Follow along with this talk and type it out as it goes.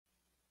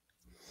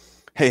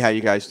Hey, how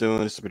you guys doing?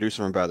 This is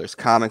Producer and Brothers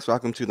Comics.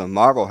 Welcome to the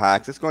Marvel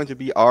Hacks. It's going to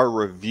be our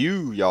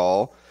review,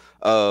 y'all,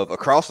 of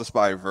Across the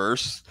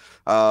Spiderverse,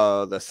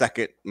 the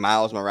second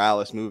Miles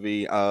Morales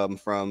movie from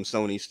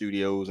Sony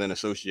Studios in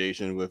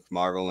association with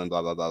Marvel and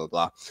blah blah blah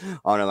blah blah.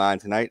 On the line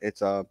tonight,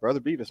 it's Brother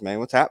Beavis, man.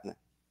 What's happening?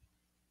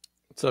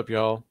 What's up,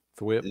 y'all?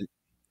 The whip. Mm,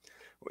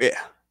 Yeah,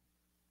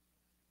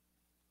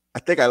 I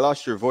think I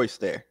lost your voice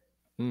there.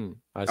 I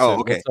Oh, said,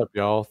 okay, "What's up,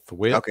 y'all?" The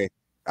whip. okay,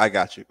 I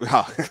got you.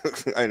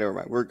 I never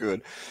mind. We're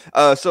good.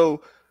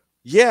 So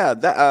yeah,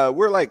 that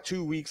we're like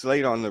 2 weeks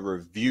late on the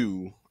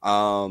review.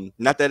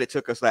 Not that it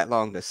took us that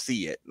long to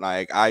see it.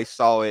 Like I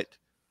saw it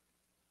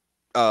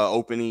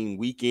opening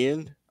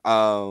weekend.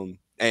 And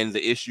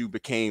the issue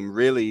became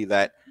really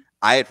that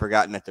I had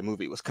forgotten that the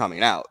movie was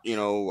coming out.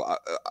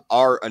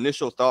 Our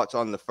initial thoughts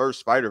on the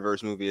first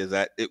Spider-Verse movie is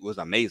that it was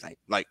amazing.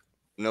 Like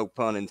no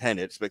pun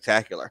intended,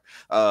 spectacular.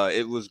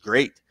 It was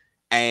great.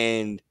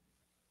 And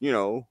you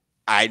know,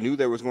 I knew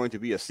there was going to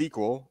be a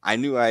sequel. I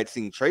knew I had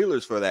seen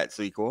trailers for that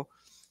sequel,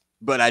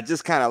 but I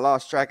just kind of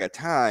lost track of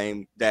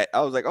time that I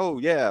was like, oh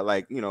yeah,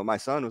 like, my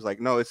son was like,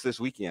 no, it's this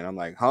weekend. I'm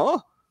like, huh?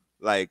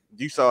 Like,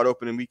 you saw it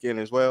opening weekend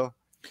as well?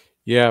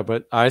 Yeah,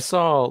 but I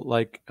saw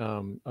like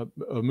a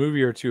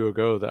movie or two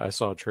ago that I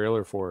saw a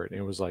trailer for it, and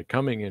it was like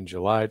coming in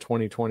July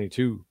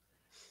 2022.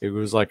 It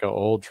was like an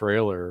old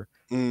trailer.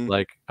 Mm,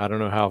 Like I don't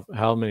know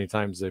how many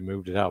times they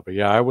moved it out, but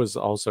yeah, I was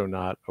also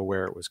not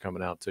aware it was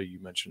coming out till you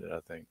mentioned it. I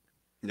think.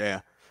 yeah.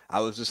 I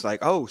was just like,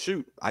 oh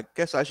shoot, I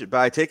guess I should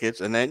buy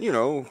tickets. And then,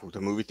 the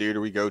movie theater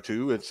we go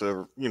to, it's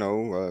a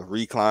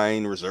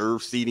recline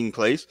reserve seating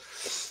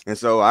place. And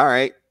so, all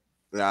right,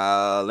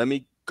 let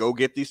me go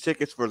get these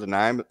tickets for the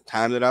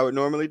time that I would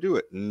normally do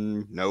it.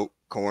 Nope,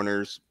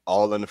 corners,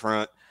 all in the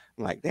front.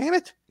 I'm like, damn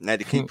it. And I had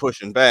to keep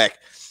pushing back.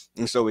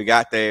 And so we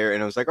got there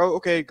and it was like, oh,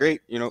 okay,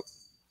 great.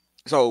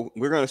 So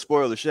we're going to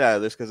spoil the shit out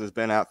of this because it's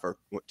been out for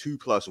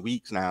 2+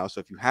 weeks now. So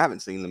if you haven't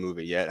seen the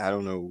movie yet, I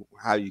don't know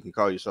how you can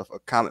call yourself a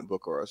comic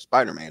book or a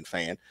Spider-Man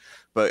fan,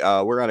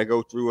 but we're going to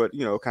go through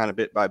it, kind of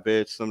bit by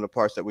bit. Some of the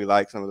parts that we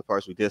like, some of the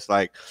parts we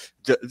dislike.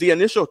 The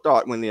initial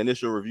thought when the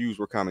initial reviews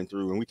were coming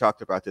through, and we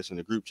talked about this in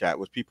the group chat,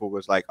 was people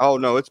was like, "Oh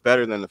no, it's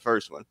better than the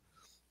first one."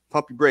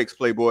 Pump your brakes,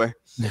 Playboy.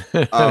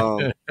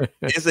 Um,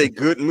 it's a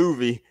good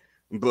movie,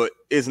 but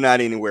it's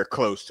not anywhere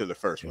close to the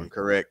first Yeah. one.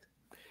 Correct?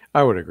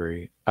 I would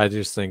agree. I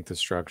just think the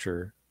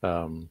structure,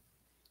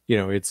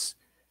 it's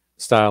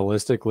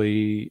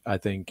stylistically, I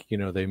think,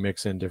 they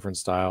mix in different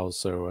styles.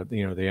 So,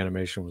 the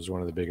animation was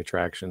one of the big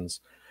attractions.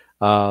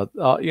 All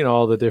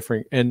the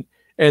different and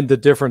the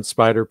different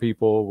spider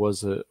people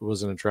was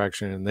an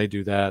attraction, and they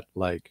do that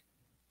like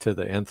to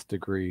the nth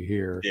degree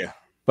here. Yeah.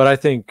 But I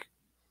think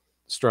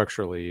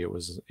structurally it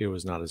was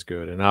not as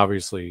good, and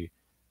obviously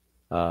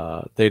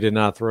they did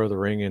not throw the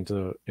ring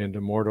into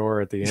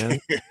Mordor at the end,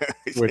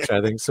 which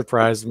I think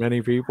surprised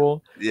many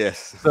people.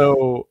 Yes.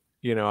 So,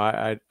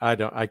 I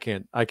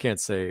can't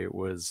say it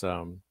was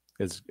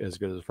as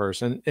good as the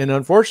first. And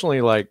unfortunately,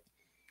 like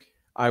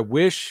I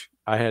wish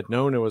I had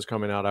known it was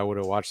coming out, I would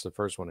have watched the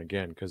first one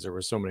again because there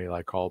were so many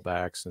like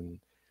callbacks and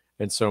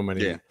so Yeah.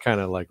 many kind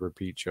of like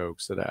repeat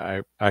jokes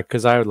that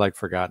because I had like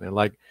forgotten it.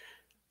 Like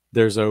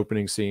there's an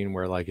opening scene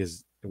where like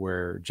his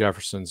where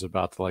Jefferson's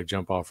about to like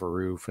jump off a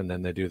roof, and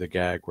then they do the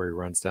gag where he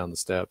runs down the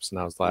steps,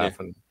 and I was Yeah.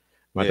 laughing.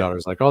 My Yeah.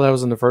 daughter's like, "Oh, that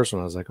was in the first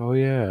one." I was like, "Oh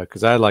yeah,"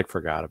 because I like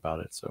forgot about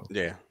it. So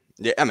Yeah.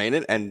 Yeah. I mean,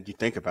 and you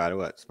think about it,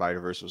 what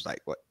Spider Verse was like,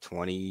 what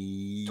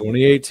 20?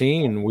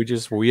 2018,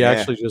 we Yeah.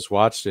 actually just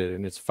watched it,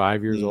 and it's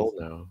 5 years Mm, old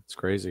now. It's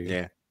crazy.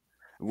 yeah.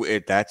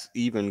 That's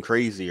even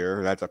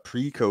crazier. That's a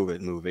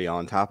pre-COVID movie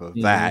on top of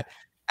Hmm. that,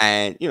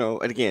 and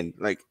and again,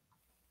 like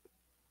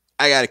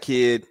I got a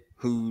kid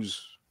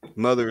whose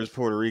mother is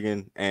Puerto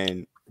Rican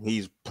and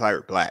he's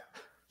pirate black,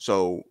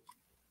 so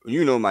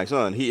my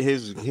son,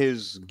 his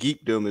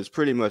geekdom is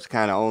pretty much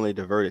kind of only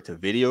diverted to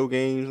video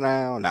games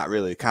now, not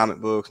really comic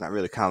books, not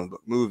really comic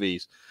book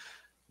movies.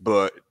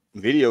 But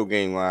video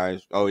game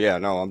wise, oh yeah,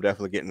 no, I'm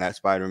definitely getting that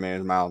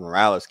Spider-Man Miles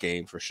Morales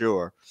game for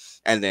sure.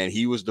 And then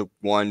he was the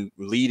one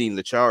leading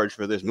the charge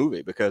for this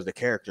movie because the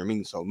character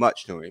means so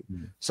much to him.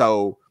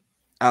 So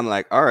I'm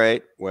like, all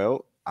right,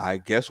 well, I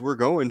guess we're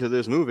going to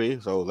this movie.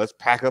 So let's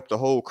pack up the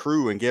whole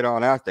crew and get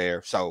on out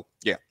there. So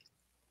yeah,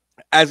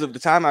 as of the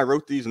time I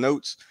wrote these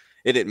notes,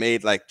 it had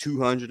made like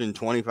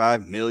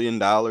 $225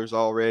 million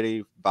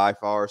already, by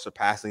far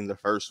surpassing the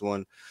first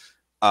one.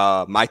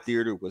 My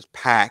theater was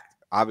packed,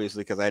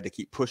 obviously, because I had to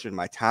keep pushing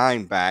my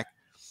time back,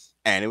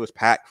 and it was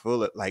packed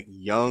full of like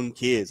young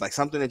kids, like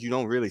something that you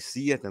don't really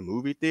see at the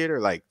movie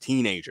theater, like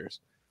teenagers,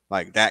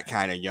 like that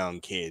kind of young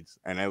kids.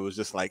 And it was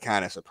just like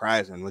kind of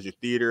surprising. Was your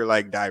theater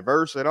like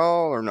diverse at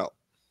all, or no?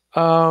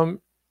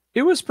 Um,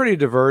 it was pretty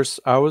diverse.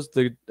 I was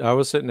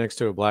sitting next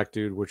to a black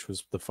dude, which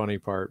was the funny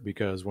part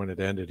because when it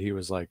ended, he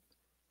was like,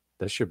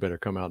 "That shit better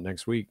come out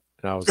next week,"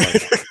 and I was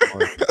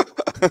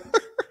like,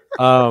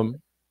 "Oh,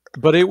 Um,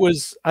 but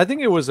I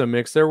think it was a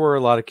mix. There were a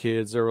lot of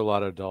kids, there were a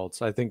lot of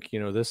adults. I think,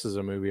 this is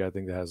a movie I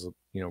think that has,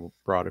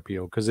 broad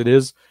appeal because it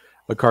is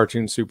a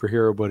cartoon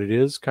superhero, but it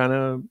is kind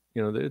of,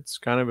 it's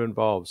kind of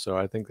involved. So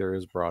I think there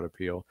is broad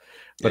appeal.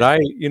 But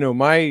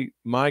Yeah.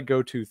 my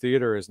go-to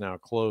theater is now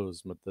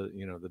closed, but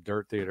the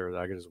Dirt Theater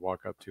that I could just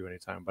walk up to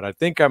anytime. But I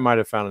think I might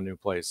have found a new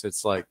place.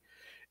 It's like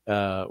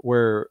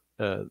where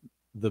the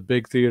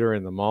big theater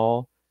in the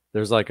mall,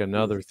 there's like Mm-hmm.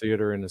 another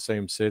theater in the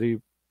same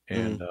city,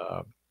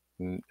 Mm-hmm.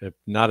 and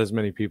not as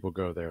many people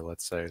go there,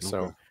 let's say. Okay.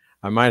 So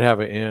I might have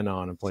an in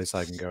on a place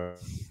I can go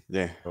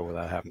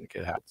without having to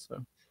Yeah. get hacked.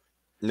 So,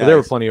 but there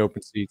were plenty of Nice.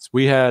 open seats.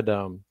 We had,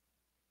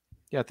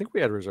 yeah, I think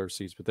we had reserved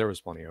seats, but there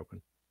was plenty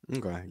open.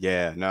 Okay.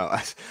 Yeah. No,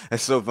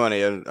 that's so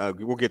funny.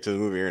 We'll get to the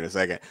movie here in a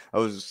second. I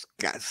was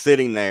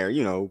sitting there,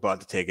 bought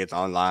the tickets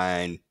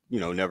online.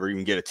 Never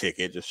even get a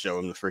ticket. Just show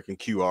them the freaking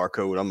QR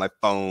code on my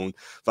phone.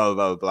 Blah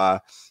blah blah blah.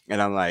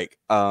 And I'm like,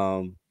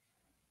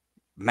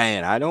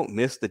 man, I don't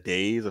miss the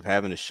days of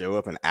having to show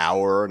up an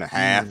hour and a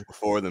half Mm,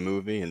 before the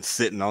movie and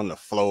sitting on the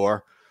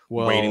floor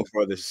waiting well,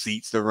 for the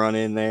seats to run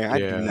in there. I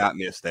do yeah, not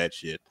miss that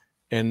shit.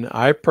 and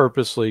I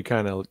purposely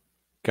kind of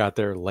got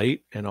there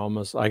late and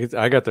almost I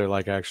got there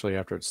like actually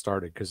after it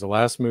started because the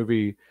last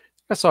movie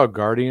I saw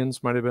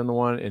Guardians might have been the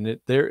one and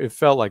it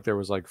felt like there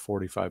was like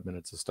 45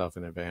 minutes of stuff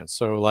in advance.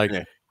 So like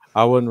Yeah.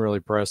 I wasn't really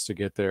pressed to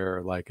get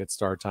there like at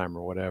start time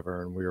or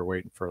whatever, and we were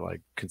waiting for like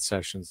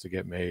concessions to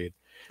get made.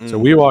 So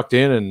Mm, we walked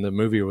in and the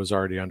movie was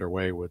already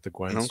underway with the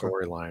Gwen okay.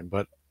 storyline.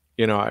 But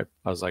I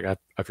was like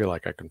I feel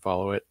like I can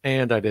follow it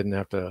and I didn't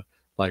have to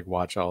like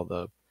watch all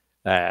the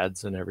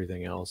ads and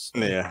everything else.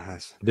 So Yeah.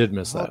 I did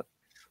miss Hold, that.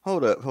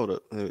 hold up. Hold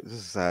up. This is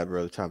a side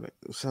brother topic.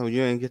 So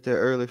you didn't get there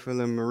early for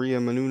the Maria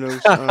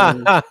Menounos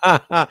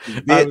I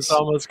was bits?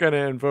 almost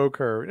gonna invoke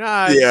her.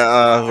 Nah, Yeah,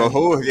 it's well, fine.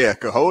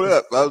 hold It's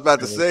up. I was about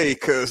to it was say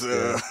because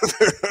yeah.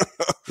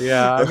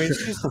 Yeah, I mean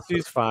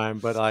she's fine,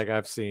 but like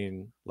I've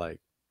seen like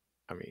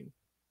I mean,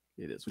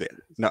 it is yeah, what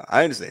it is. no,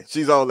 I understand.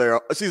 She's all there.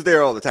 She's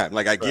there all the time.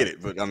 Like I get Right.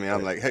 it, but I mean,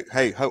 I'm Right. like,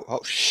 hey,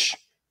 shh,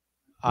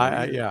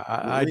 Maria,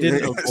 I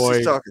didn't she's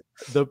avoid talking.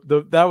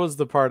 the that was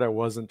the part I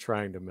wasn't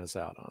trying to miss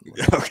out on.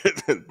 Let's put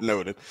it Okay,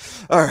 noted.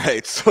 All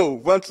right, so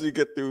once you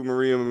get through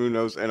Maria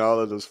Menounos and all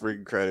of those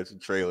freaking credits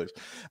and trailers,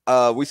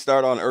 we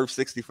start on Earth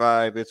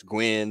 65. It's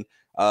Gwen,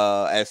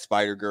 as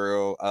Spider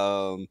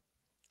Girl,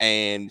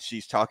 and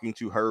she's talking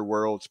to her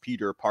world's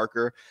Peter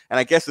Parker. And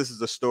I guess this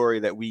is a story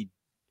that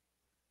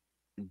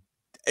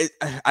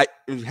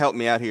help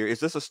me out here. Is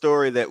this a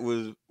story that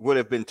would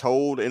have been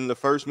told in the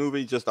first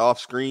movie just off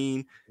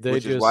screen, they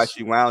which is why just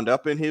she wound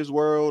up in his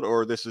world,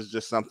 or this is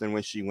just something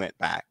when she went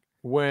back?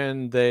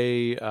 when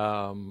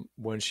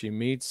she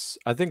meets,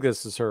 I think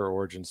this is her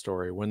origin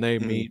story. When they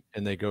Mm, meet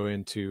and they go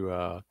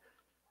into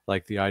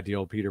like the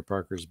ideal Peter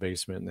Parker's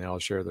basement and they all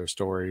share their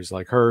stories.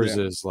 Like hers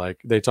yeah. is like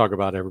they talk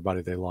about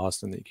everybody they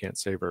lost and that you can't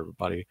save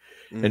everybody.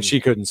 And Mm, she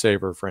couldn't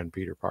save her friend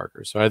Peter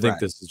Parker. So I think right.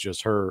 this is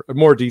just her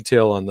more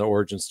detail on the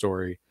origin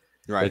story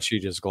Right. that she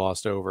just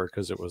glossed over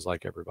because it was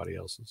like everybody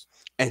else's.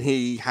 And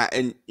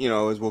and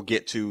as we'll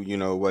get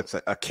to, what's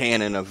a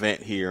canon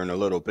event here in a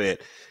little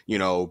bit,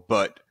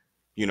 but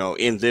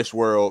in this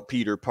world,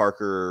 Peter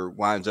Parker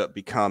winds up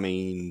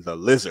becoming the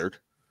Lizard,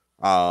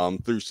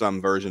 through some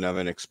version of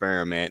an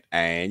experiment.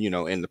 And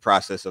in the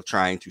process of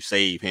trying to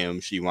save him,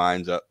 she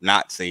winds up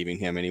not saving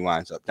him, and he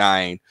winds up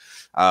dying.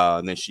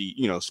 And then she,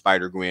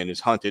 Spider Gwen is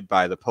hunted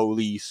by the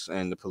police,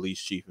 and the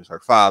police chief is her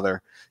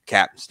father,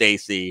 Captain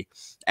Stacy,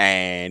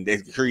 and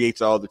it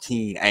creates all the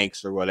teen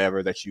angst or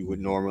whatever that you would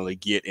normally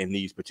get in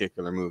these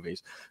particular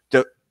movies.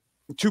 The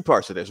two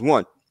parts of this: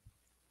 one,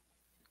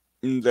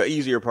 the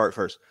easier part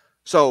first.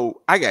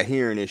 So I got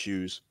hearing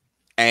issues,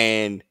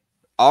 and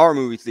our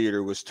movie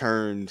theater was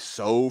turned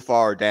so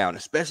far down,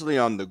 especially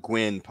on the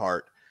Gwen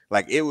part.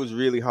 Like it was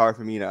really hard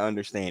for me to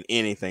understand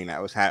anything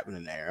that was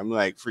happening there. I'm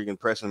like freaking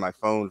pressing my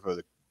phone for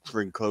the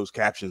freaking closed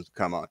captions to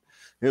come on.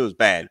 It was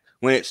bad.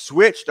 When it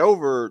switched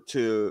over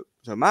to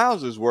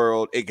Miles's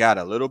world, it got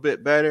a little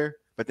bit better.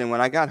 But then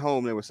when I got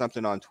home, there was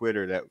something on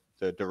Twitter that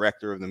the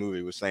director of the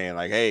movie was saying,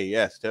 like, hey,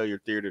 yes, tell your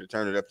theater to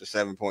turn it up to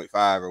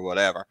 7.5 or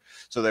whatever.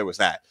 So there was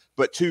that.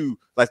 But two,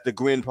 like the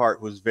Gwen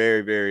part was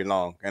very, very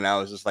long. And I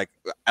was just like,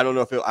 I don't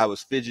know if I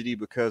was fidgety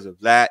because of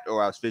that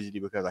or I was fidgety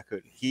because I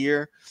couldn't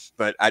hear.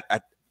 But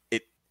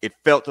it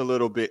felt a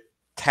little bit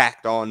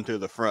tacked on to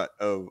the front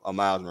of a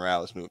Miles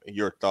Morales movie.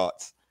 Your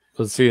thoughts?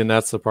 Let's see, and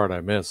that's the part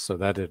I missed, so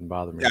that didn't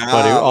bother me. Okay.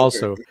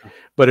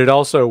 But it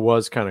also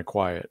was kind of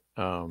quiet.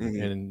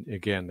 Mm-hmm. And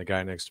again, the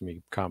guy next to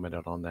me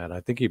commented on that. I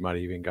think he might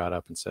have even got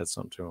up and said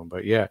something to him.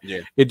 But yeah,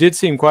 Yeah. it did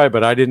seem quiet.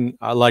 But I didn't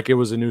like it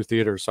was a new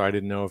theater, so I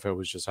didn't know if it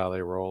was just how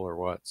they roll or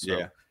what. So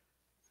Yeah.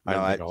 I No,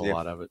 didn't think a whole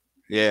lot of it.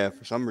 yeah,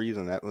 for some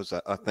reason that was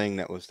a thing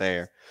that was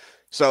there.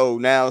 So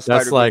now That's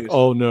Spider Gwen like, is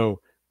oh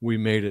no, we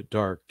made it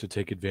dark to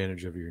take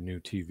advantage of your new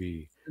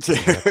TV. So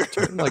you have to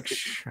turn like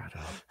shut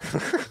up.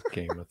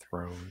 Game of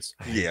Thrones.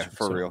 I hate yeah, you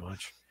for so real.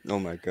 much. Oh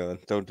my god,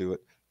 don't do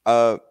it.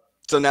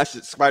 So now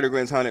Spider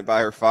Gwen's hunted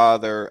by her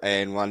father,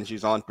 and when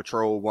she's on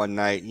patrol one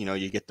night,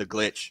 you get the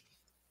glitch,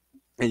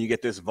 and you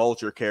get this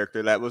Vulture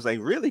character that was a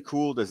really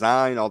cool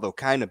design, although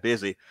kind of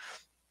busy.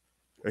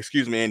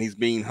 Excuse me, and he's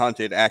being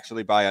hunted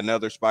actually by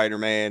another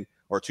Spider-Man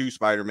or two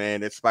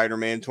Spider-Man. It's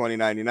Spider-Man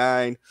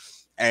 2099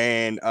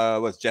 and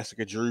was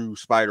Jessica Drew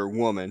Spider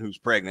Woman who's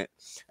pregnant.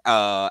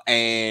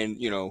 And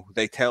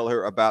they tell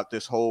her about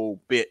this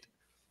whole bit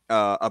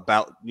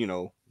about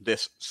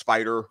this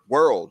spider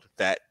world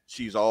that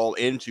she's all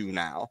into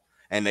now,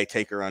 and they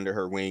take her under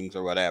her wings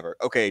or whatever.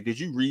 Okay, did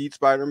you read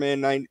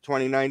Spider-Man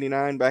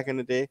 2099 back in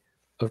the day?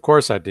 Of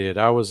course I did.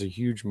 I was a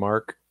huge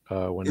mark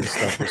when this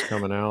stuff was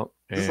coming out,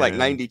 This is like and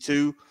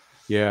 92.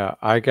 yeah,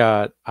 I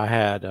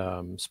had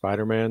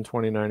Spider-Man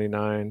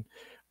 2099,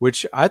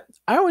 which I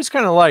always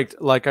kind of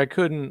liked. Like I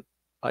couldn't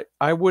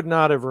I would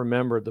not have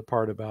remembered the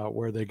part about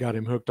where they got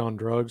him hooked on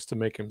drugs to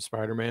make him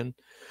Spider-Man.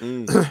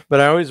 Mm, But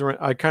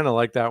I kind of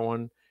like that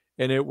one,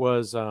 and it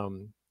was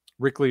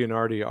Rick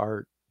Leonardi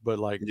art, but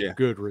like yeah,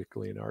 good Rick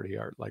Leonardi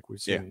art. Like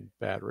we've yeah. seen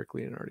bad Rick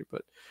Leonardi,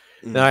 but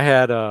then Mm, I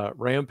had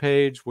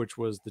Rampage, which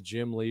was the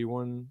Jim Lee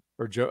one,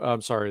 or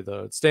I'm sorry,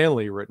 the Stan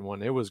Lee written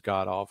one. It was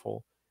god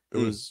awful. It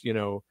mm, was, it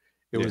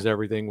yeah. was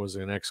everything was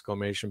an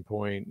exclamation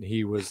point.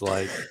 He was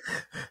like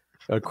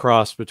a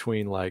cross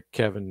between like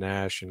Kevin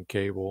Nash and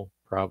Cable,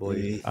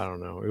 probably. Mm, I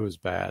don't know. It was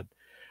bad.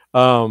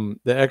 The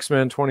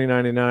X-Men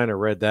 2099, I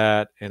read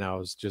that and I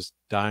was just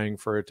dying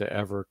for it to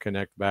ever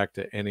connect back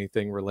to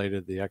anything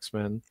related to the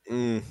X-Men,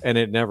 mm, and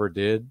it never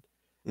did.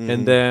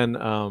 And mm,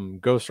 then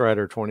Ghost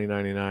Rider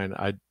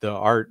 2099, the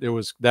art,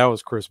 that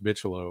was Chris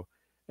Bigelow,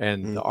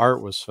 and the mm,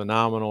 art was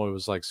phenomenal. It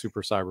was like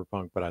super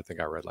cyberpunk, but I think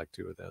I read like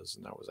two of those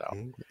and that was out.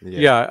 mm,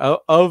 yeah. Yeah,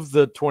 of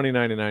the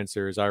 2099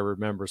 series, I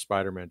remember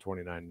Spider-Man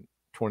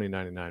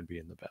 2099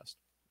 being the best.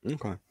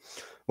 Okay.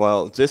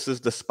 Well, this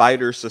is the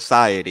Spider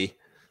Society.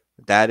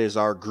 That is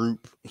our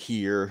group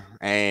here.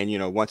 And,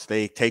 once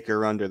they take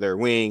her under their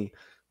wing,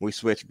 we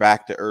switch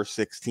back to Earth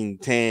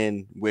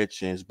 1610,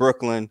 which is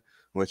Brooklyn,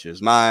 which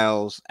is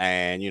Miles.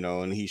 And,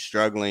 and he's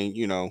struggling,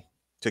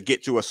 to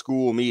get to a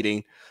school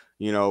meeting,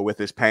 with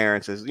his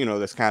parents, as,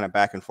 this kind of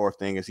back and forth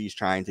thing as he's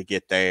trying to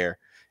get there.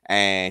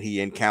 And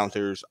he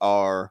encounters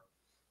our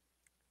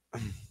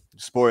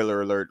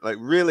spoiler alert, like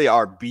really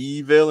our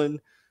B villain,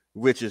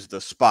 which is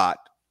the Spot.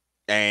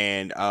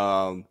 And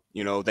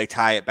they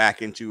tie it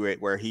back into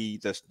it where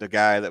the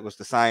guy that was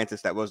the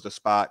scientist that was the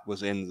Spot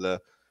was in the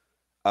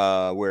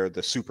where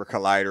the super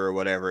collider or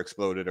whatever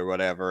exploded or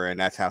whatever, and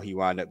that's how he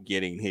wound up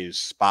getting his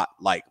Spot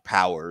like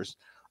powers.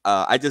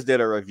 I just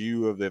did a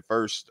review of the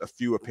first a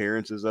few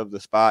appearances of the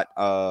Spot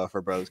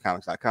for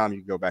brotherscomics.com. You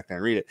can go back there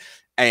and read it.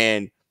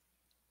 And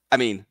I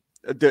mean,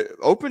 the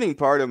opening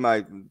part of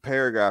my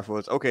paragraph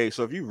was, okay,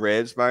 so if you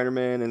read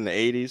Spider-Man in the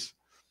 80s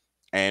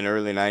and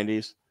early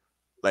 90s,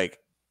 like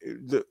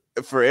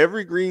for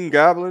every Green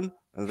Goblin,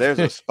 there's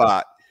a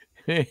Spot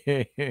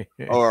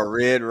or a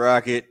Red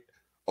Rocket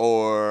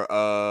or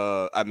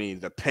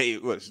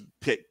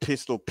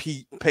Pistol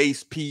Pete,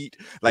 Pace Pete.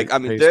 Like, I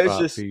mean, Pace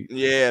Spot Pete.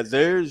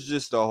 there's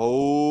just a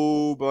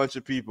whole bunch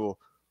of people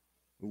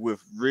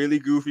with really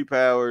goofy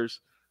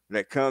powers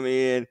that come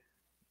in,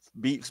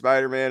 beat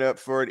Spider-Man up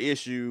for an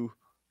issue.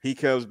 He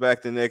comes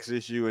back the next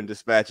issue and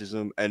dispatches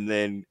him, and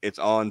then it's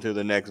on to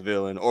the next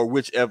villain or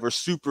whichever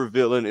super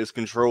villain is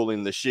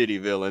controlling the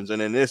shitty villains.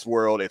 And in this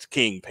world, it's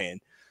Kingpin.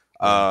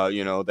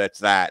 Yeah. That's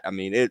that. I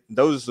mean,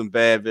 those are some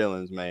bad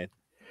villains, man.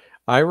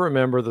 I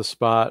remember the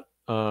Spot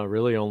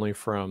really only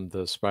from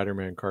the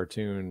Spider-Man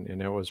cartoon,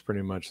 and it was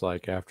pretty much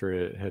like after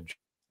it had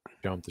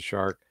jumped the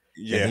shark,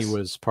 and he Yes.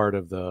 was part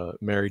of the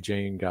Mary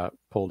Jane got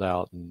pulled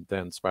out, and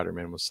then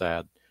Spider-Man was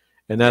sad,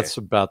 and Yeah. that's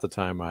about the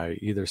time I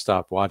either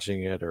stopped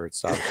watching it or it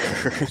stopped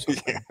showing or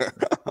something. Yeah.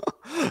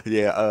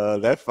 Yeah,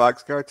 that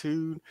Fox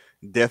cartoon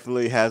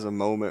definitely has a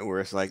moment where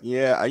it's like,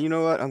 yeah, you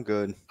know what? I'm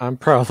good. I'm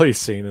probably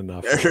seen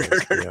enough of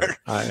those. Yeah,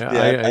 Yeah, I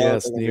don't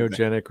yes, think I'm good.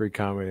 Neogenic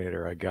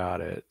Recombinator. I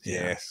got it. Yeah,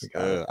 I Yes.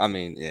 got it. I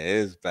mean, yeah,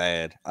 it's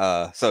bad.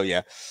 So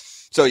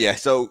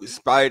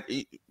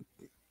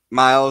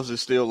Miles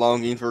is still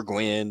longing for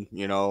Gwen,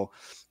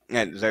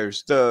 and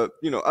there's the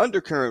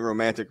undercurrent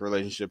romantic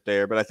relationship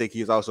there, but I think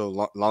he's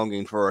also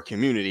longing for a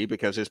community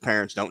because his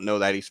parents don't know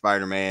that he's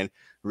Spider-Man.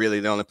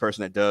 Really, the only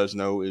person that does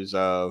know is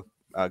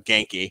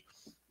Genki.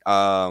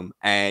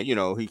 And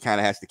he kind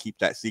of has to keep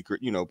that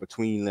secret,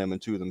 between them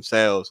and to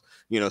themselves,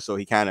 so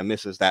he kind of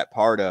misses that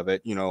part of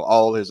it.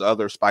 All his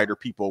other spider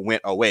people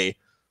went away.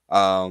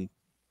 Um,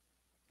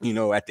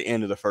 at the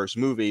end of the first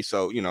movie.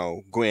 So,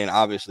 Gwen,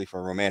 obviously for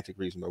a romantic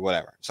reason, but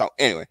whatever. So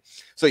anyway,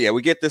 so yeah,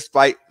 we get this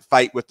fight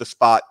with the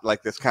Spot,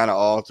 like this kind of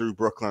all through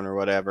Brooklyn or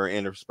whatever,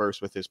 interspersed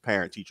with his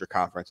parent teacher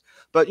conference.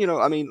 But,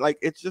 I mean, like,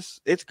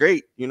 it's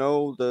great.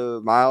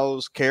 The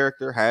Miles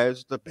character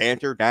has the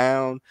banter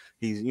down.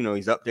 He's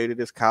updated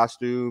his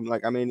costume.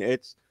 Like, I mean,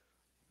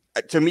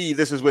 to me,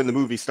 this is when the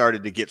movie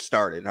started to get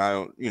started. I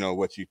don't,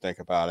 what you think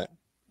about it.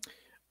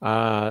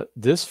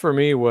 This for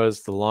me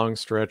was the long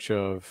stretch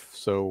of,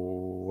 so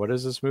what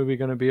is this movie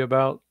going to be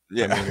about? I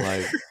Yeah. mean,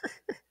 like,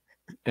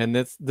 and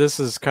this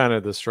is kind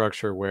of the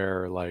structure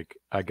where like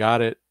I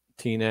got it,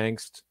 teen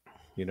angst,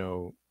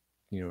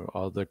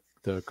 all the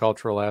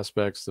cultural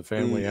aspects, the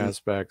family Mm-hmm.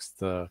 aspects,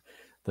 the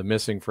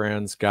missing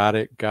friends, got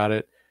it.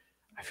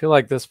 I feel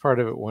like this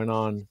part of it went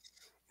on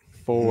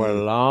for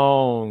a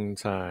long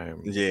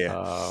time.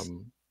 Yeah.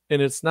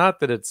 And it's not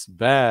that it's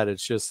bad,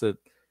 it's just that,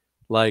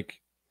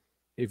 like,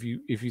 if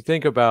you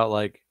think about,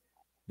 like,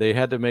 they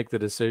had to make the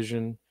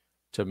decision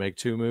to make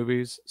 2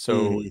 movies,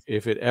 so Hmm.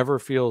 if it ever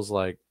feels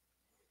like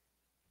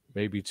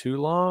maybe too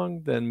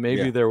long, then Yeah.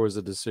 maybe there was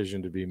a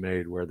decision to be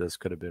made where this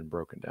could have been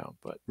broken down,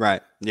 but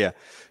Right. Yeah.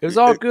 it was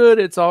all good,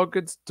 it's all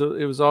good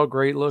it was all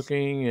great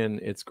looking, and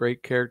it's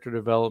great character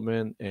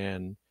development,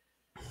 and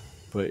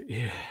but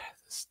yeah,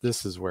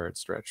 this is where it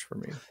stretched for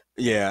me.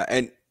 Yeah.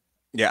 And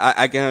yeah,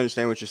 I can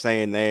understand what you're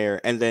saying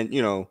there. And then,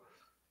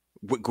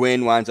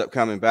 Gwen winds up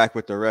coming back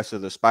with the rest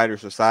of the Spider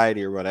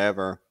Society or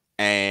whatever.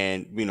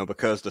 And,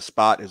 because the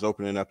Spot is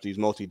opening up these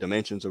multi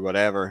dimensions or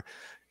whatever,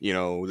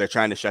 they're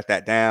trying to shut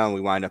that down.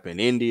 We wind up in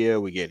India.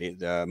 We get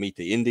meet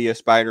the India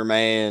Spider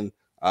Man. It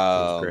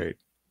was Um, great.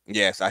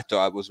 yes, I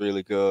thought it was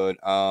really good.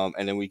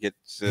 And then we get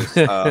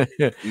to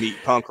meet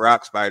Punk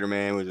Rock Spider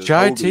Man, which is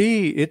Chai Hobie.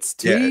 tea, it's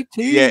Yeah,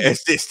 yeah,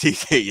 TT. it's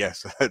TT.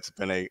 Yes, it's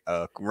been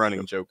a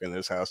running joke in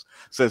this house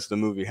since the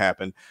movie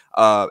happened.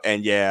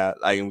 And yeah,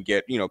 like we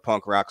get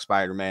Punk Rock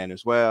Spider Man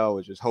as well,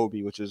 which is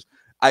Hobie, which is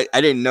I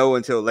didn't know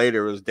until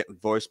later it was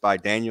voiced by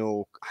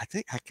Daniel. I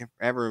think I can't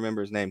ever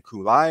remember his name.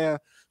 Kulaya.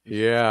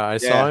 Yeah, I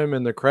saw Yeah, him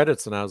in the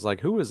credits and I was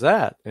like, "Who is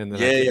that?" And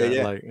then yeah,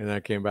 yeah, yeah. I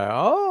came back,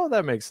 "Oh,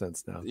 that makes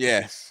sense now."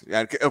 Yes,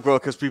 yeah. Well,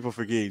 because people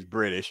forget he's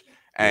British,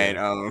 and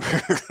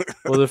Yeah.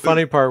 Well, the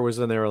funny part was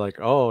when they were like,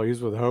 "Oh, he's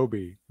with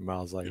Hobie." And I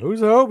was like, "Who's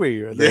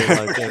Hobie?" And they were yeah.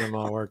 like getting him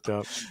all worked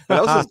up. And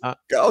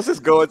I was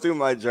just going through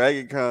my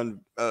Dragon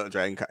Con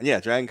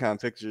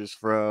pictures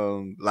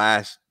from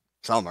last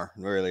summer,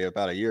 really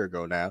about a year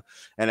ago now.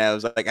 And I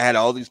was like, I had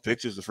all these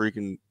pictures of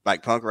freaking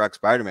like punk rock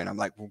Spider-Man. I'm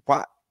like,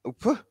 what?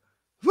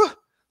 What?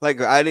 Like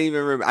I didn't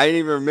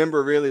even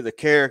remember really the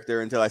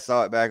character until I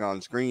saw it back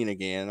on screen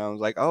again. And I was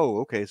like, oh,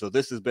 okay, so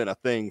this has been a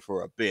thing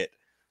for a bit.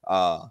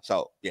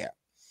 So yeah.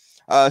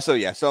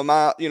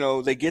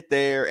 They get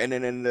there, and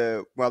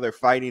then while they're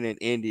fighting in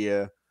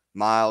India,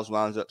 Miles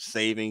winds up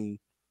saving,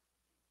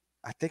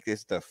 I think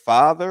it's the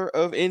father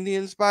of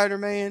Indian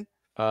Spider-Man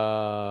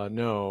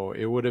No,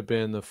 it would have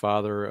been the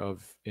father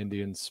of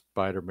Indian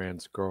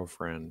Spider-Man's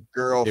girlfriend.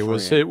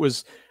 girlfriend. It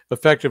was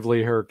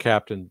effectively her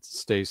Captain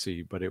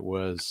Stacy, but it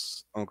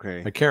was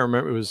Okay. I can't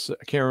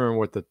remember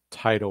what the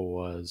title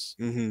was,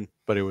 Mm-hmm.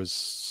 but it was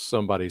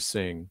somebody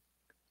Singh.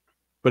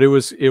 But it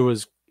was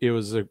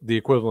the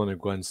equivalent of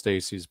Gwen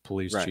Stacy's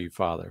police Right. chief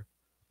father.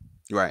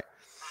 Right.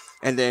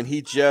 And then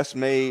he just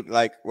made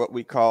like what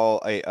we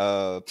call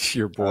a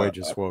Your boy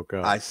just woke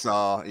up. I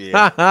saw,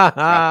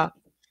 yeah.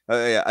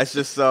 Yeah, I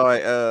just saw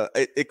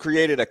it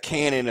created a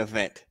canon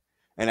event,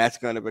 and that's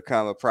going to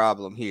become a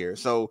problem here.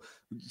 So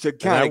to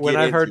kind of When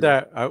get I heard into,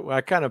 that,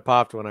 I kind of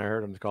popped when I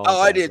heard him call it oh,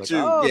 I that. I was did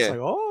like, too. "Oh, it's Yeah, like,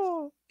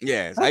 oh,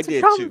 yes, I that's a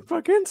did too. comic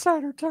book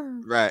insider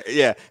term." Right.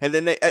 Yeah. And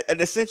then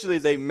and essentially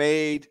they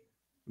made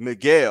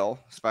Miguel,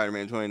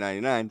 Spider-Man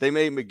 2099, they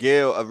made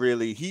Miguel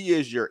he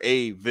is your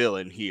A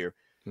villain here.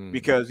 Hmm.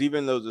 Because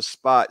even though the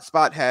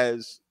Spot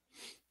has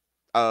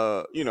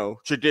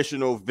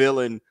traditional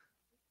villain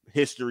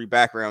history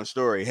background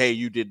story. Hey,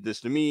 you did this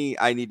to me.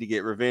 I need to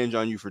get revenge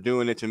on you for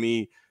doing it to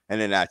me.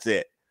 And then that's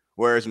it.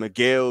 Whereas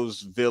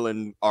Miguel's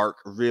villain arc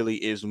really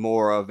is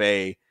more of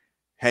a,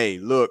 hey,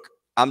 look,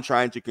 I'm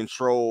trying to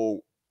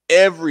control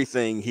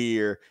everything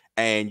here.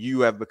 And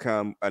you have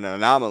become an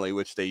anomaly,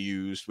 which they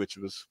used, which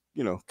was,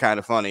 kind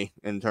of funny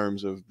in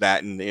terms of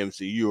that in the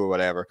MCU or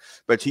whatever.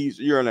 But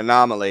you're an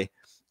anomaly.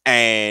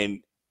 And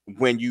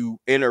when you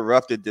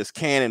interrupted this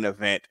canon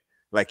event,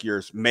 like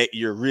you're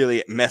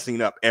really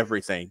messing up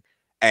everything.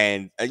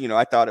 And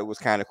I thought it was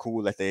kind of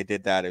cool that they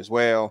did that as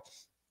well.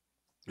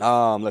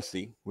 Let's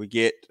see, we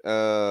get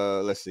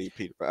let's see,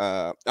 Peter.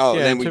 Yeah, Then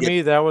and we to get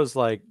me, that was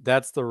like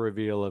that's the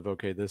reveal of,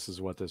 okay, this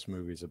is what this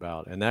movie's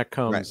about, and that right,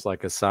 comes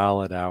like a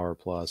solid hour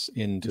plus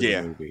into the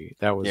yeah, movie.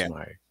 That was yeah,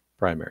 my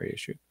primary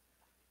issue.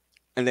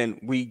 and then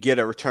we get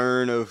a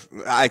return of,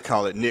 I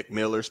call it Nick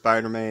Miller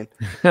Spider-Man.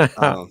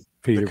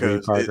 Peter B.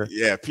 Because Parker.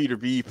 Peter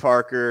B.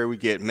 Parker, we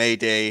get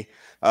Mayday,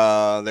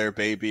 their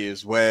baby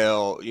as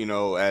well,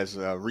 as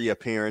a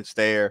reappearance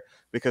there,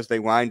 because they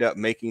wind up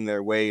making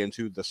their way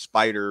into the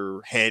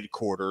Spider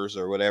headquarters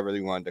or whatever they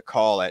wanted to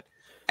call it,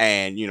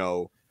 and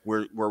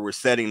we're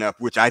setting up,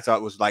 which I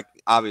thought was like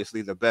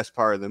obviously the best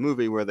part of the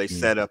movie, where they Mm.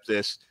 set up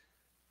this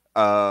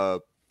uh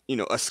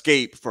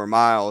escape for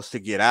Miles to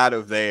get out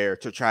of there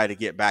to try to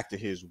get back to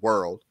his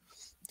world.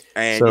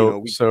 And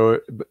So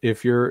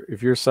if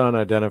your son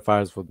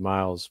identifies with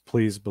Miles,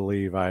 please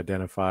believe I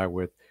identify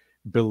with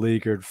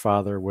beleaguered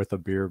father with a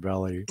beer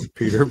belly,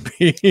 Peter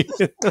B.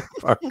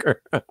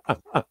 Parker.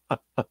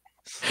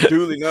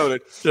 duly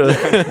noted.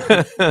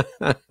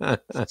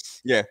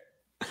 Yeah.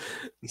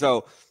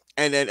 So,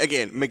 and then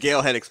again,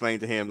 Miguel had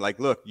explained to him, like,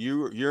 look,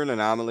 you're an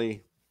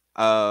anomaly.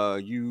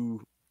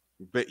 You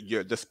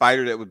bit the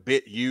spider that would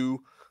bit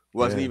you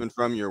wasn't Yeah. even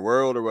from your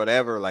world or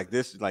whatever. Like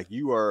this, like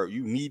you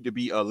need to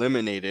be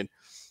eliminated.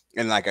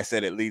 And like I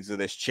said, it leads to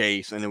this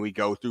chase, and then we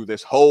go through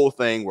this whole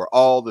thing where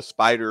all the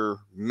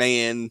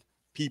Spider-Man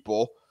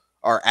people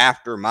are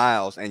after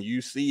Miles, and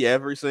you see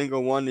every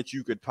single one that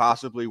you could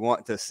possibly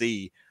want to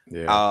see.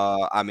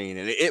 Yeah. I mean,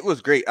 and it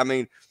was great. I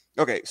mean,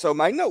 okay, so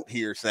my note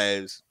here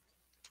says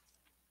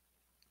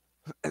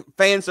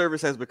fan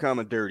service has become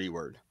a dirty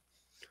word.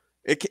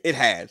 It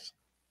has,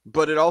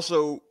 but it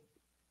also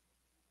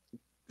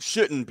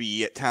shouldn't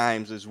be at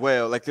times as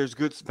well. Like there's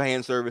good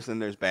fan service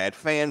and there's bad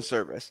fan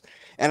service.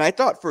 And I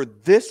thought for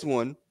this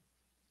one,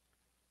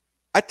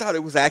 I thought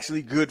it was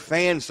actually good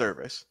fan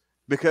service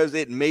because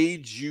it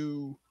made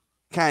you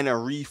kind of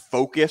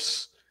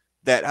refocus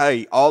that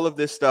hey, all of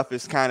this stuff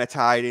is kind of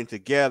tied in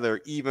together,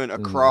 even Mm.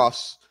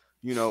 across,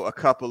 a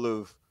couple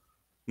of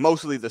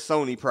mostly the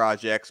Sony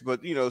projects, but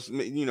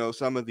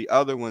some of the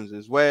other ones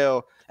as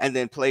well, and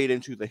then played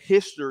into the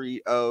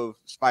history of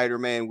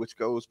Spider-Man, which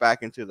goes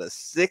back into the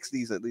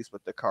 60s, at least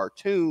with the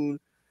cartoon,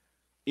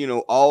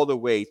 all the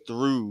way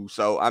through.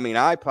 So I mean,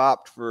 I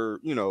popped for,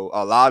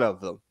 a lot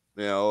of them.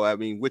 I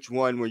mean, which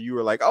one where you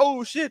were like,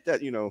 oh shit,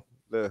 that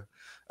the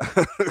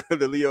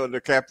the Leo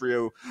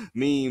DiCaprio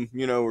meme,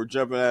 we're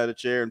jumping out of the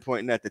chair and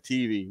pointing at the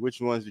TV.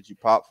 Which ones did you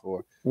pop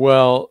for?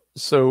 Well,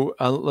 so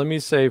let me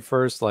say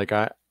first, like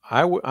I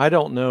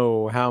don't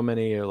know how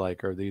many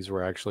like or these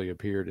were actually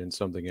appeared in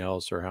something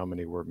else or how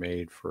many were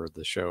made for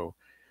the show.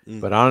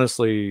 But Mm-hmm.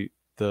 honestly,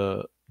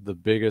 the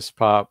biggest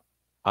pop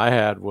I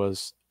had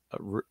was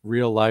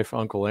real life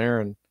Uncle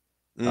Aaron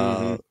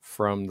Mm-hmm.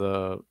 from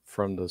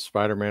the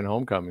Spider-Man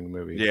Homecoming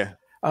movie. Yeah.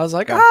 I was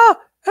like, Don- ah,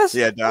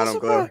 yeah, that's Donald a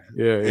fun. Glover.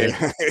 Yeah,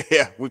 yeah, Yeah,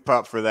 yeah, we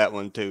popped for that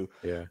one too.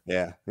 yeah.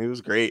 Yeah, it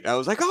was great. I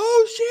was like,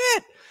 oh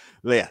shit.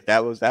 Yeah, that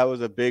was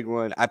a big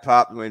one. I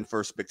popped when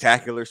for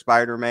Spectacular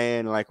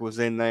Spider-Man, like was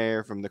in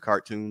there from the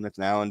cartoon that's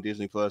now on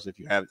Disney Plus. If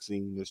you haven't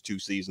seen, there's 2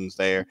 seasons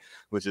there,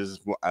 which is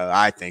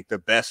I think the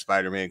best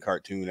Spider-Man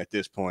cartoon at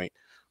this point.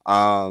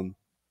 Um,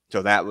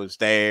 so that was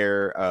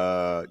there.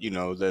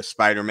 The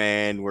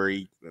Spider-Man where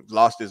he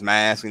lost his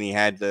mask and he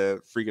had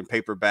the freaking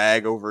paper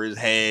bag over his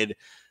head.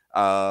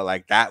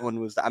 Like that one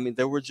was, I mean,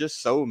 there were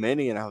just so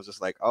many, and I was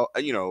just like, oh,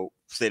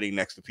 sitting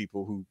next to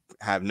people who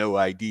have no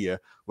idea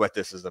what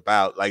this is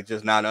about, like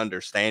just not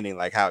understanding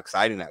like how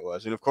exciting that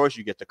was. And of course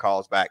you get the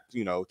calls back,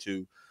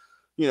 to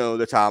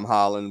the Tom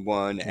Holland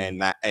one Mm.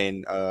 and that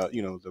and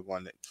the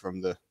one that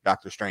from the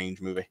Doctor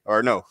Strange movie.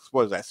 Or no,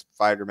 what was that?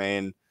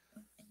 Spider-Man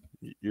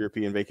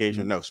European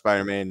Vacation? N- No,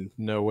 Spider-Man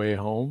No Way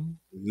Home,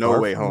 No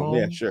Far Way From Home.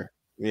 Yeah, Home. sure.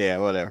 Yeah,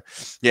 whatever.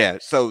 Yeah,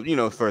 so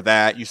for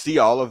that, you see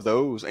all of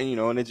those, and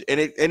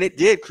and it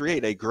did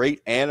create a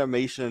great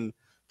animation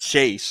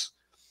chase,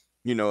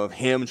 of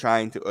him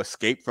trying to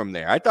escape from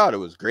there. I thought it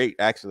was great,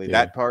 actually. Yeah.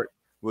 That part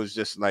was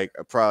just like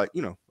a probably,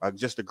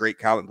 just a great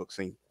comic book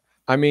scene.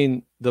 I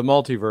mean, the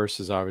multiverse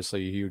is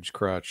obviously a huge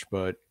crutch,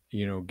 but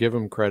give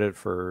them credit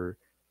for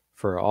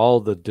all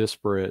the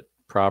disparate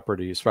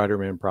properties,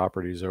 Spider-Man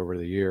properties over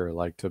the year,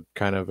 like to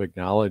kind of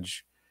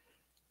acknowledge,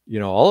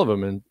 all of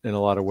them in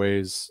a lot of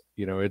ways.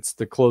 It's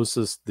the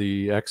closest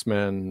the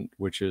X-Men,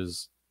 which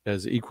is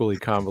as equally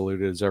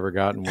convoluted as ever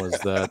gotten, was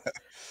that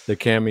the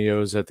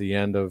cameos at the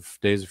end of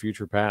Days of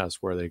Future Past,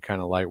 where they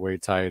kind of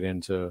lightweight tie it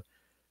into,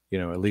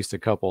 at least a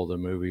couple of the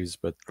movies,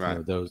 but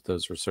Right.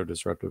 those were so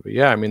disruptive. But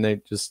yeah, I mean,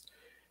 they just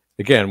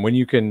again, when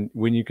you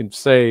can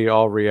say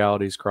all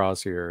realities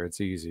cross here,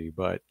 it's easy,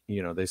 but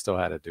they still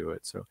had to do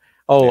it. So,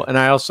 oh, Yeah. and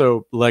I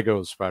also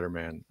Lego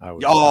Spider-Man. I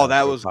Oh,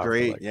 that also was popped for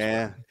great. Lego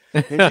Yeah.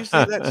 Did you see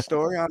that Spider-Man.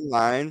 story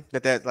online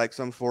that like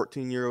some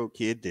 14-year-old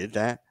kid did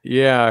that?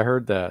 Yeah, I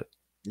heard that.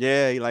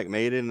 Yeah, he like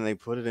made it and they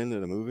put it into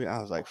the movie.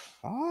 I was like,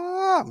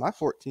 ah, my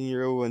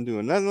 14-year-old wasn't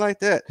doing nothing like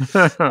that.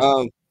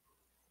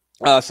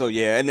 Um, so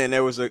yeah, and then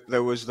there was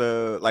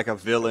the like a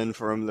villain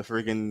from the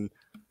freaking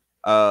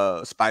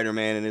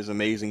Spider-Man and his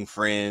Amazing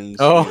Friends,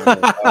 Oh,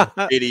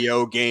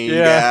 video game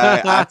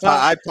yeah. guy.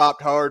 I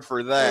popped hard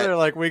for that. They're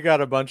like, we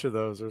got a bunch of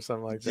those or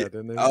something like Yeah. that,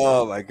 didn't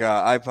Oh my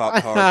god, I popped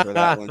hard for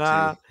that one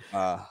too.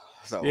 they?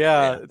 So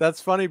yeah, Yeah,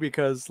 that's funny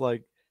because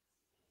like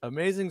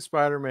Amazing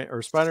Spider-Man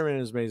or Spider-Man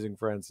and His Amazing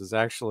Friends is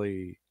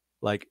actually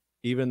like,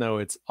 even though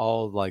it's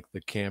all like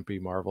the campy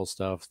Marvel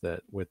stuff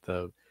that with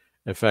the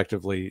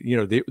effectively,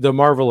 the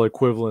Marvel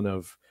equivalent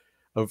of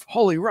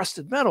holy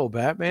rusted metal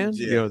Batman,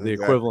 yeah, the exactly.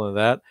 equivalent of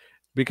that,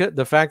 because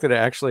the fact that it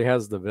actually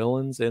has the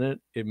villains in it,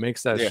 it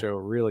makes that Yeah, show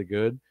really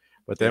good.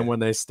 But then yeah, when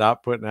they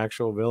stop putting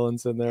actual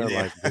villains in there,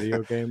 yeah. like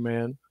Video Game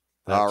Man,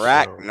 that All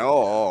right, show. no,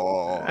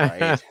 all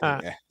right,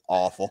 yeah,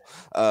 awful.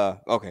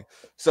 Okay,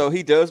 so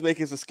he does make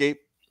his escape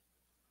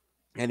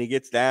and he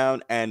gets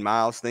down, and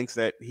Miles thinks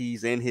that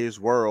he's in his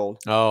world.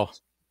 Oh,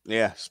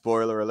 Yeah,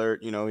 spoiler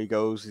alert.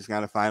 He's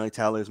gonna finally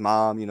tell his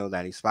mom,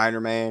 that he's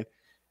Spider-Man,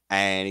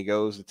 and he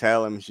goes to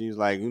tell him. She's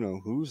like,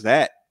 who's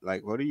that?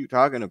 Like, what are you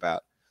talking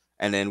about?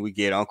 And then we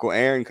get Uncle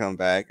Aaron come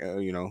back,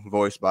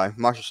 voiced by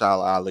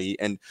Mahershala Ali,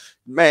 and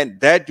man,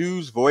 that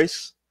dude's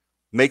voice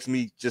makes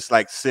me just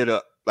like sit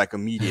up like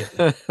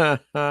immediately.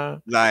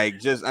 Like,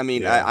 just I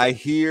mean, yeah, I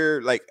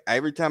hear like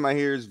every time I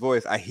hear his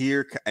voice, I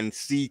hear and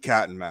see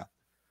Cottonmouth.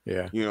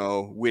 yeah.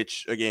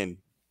 Which again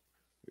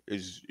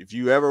is if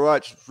you ever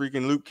watch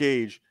freaking Luke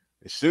Cage,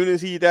 As soon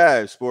as he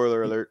dies,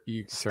 spoiler alert,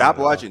 You can turn stop it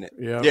off. watching it.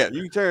 Yep. Yeah,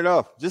 you can turn it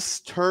off.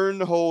 Just turn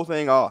the whole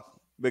thing off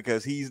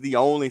because he's the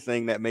only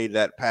thing that made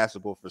that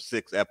passable for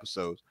 6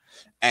 episodes.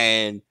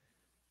 And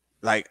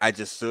like I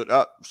just stood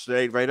up,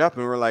 stayed right up,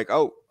 and we're like,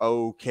 oh,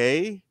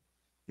 okay.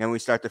 And we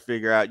start to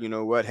figure out, you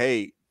know what?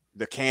 Hey,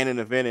 the canon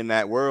event in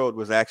that world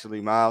was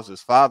actually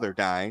Miles's father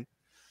dying.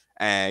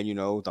 And you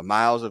know, the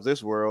Miles of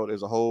this world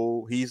is a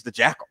whole he's the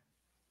jackal.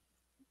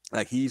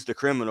 Like he's the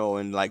criminal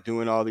and like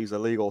doing all these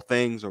illegal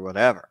things or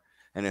whatever.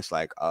 And it's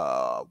like,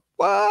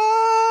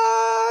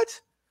 what?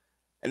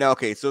 And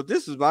okay, so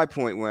this is my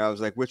point where I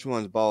was like, which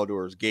one's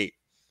Baldur's Gate?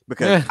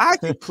 Because I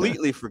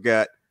completely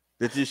forgot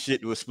that this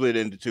shit was split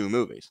into 2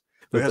 movies.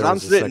 That Because there I'm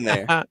was a sitting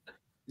second. there.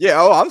 Yeah,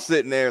 oh, I'm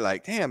sitting there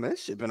like, damn, man,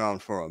 this shit been on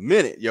for a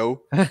minute,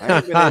 yo. I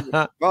ain't been able,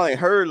 I only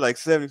heard like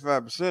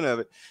 75% of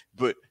it,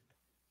 but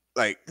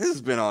like this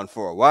has been on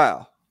for a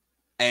while.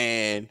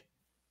 And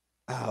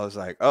I was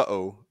like,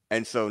 uh-oh.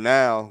 And so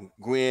now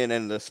Gwen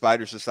and the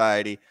Spider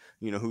Society,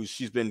 you know, who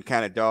she's been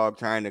kind of dog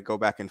trying to go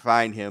back and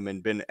find him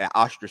and been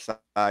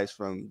ostracized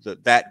from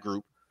that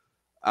group.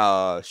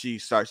 She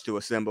starts to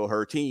assemble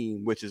her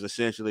team, which is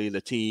essentially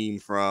the team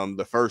from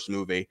the first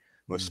movie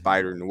with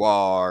Spider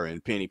Noir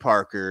and Penny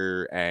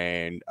Parker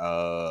and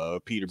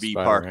Peter B.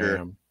 Spider Parker.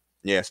 Ham.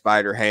 Yeah,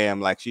 Spider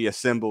Ham. Like she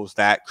assembles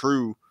that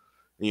crew,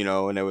 you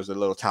know, and there was a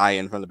little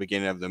tie-in from the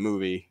beginning of the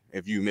movie.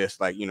 If you missed,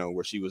 like, you know,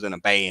 where she was in a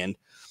band,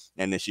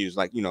 and then she was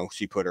like, you know,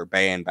 she put her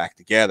band back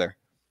together,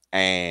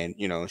 and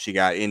you know, she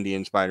got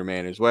Indian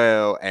Spider-Man as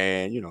well,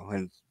 and you know,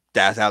 and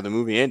that's how the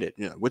movie ended.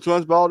 You know, which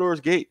one's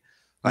Baldur's Gate?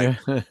 Like,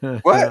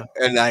 what?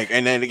 And like,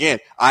 and then again,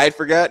 I had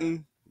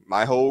forgotten.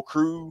 My whole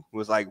crew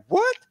was like,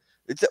 "What?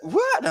 It's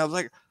what?" And I was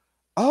like,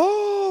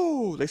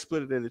 "Oh, they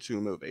split it into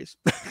 2 movies."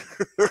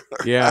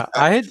 Yeah,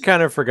 I had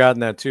kind of forgotten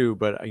that too,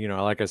 but you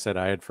know, like I said,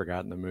 I had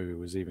forgotten the movie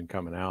was even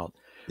coming out.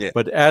 Yeah.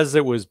 But as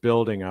it was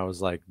building, I was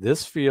like,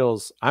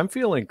 I'm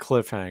feeling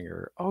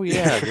cliffhanger. Oh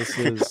yeah, this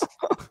is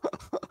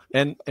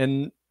and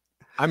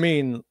I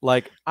mean,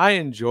 like I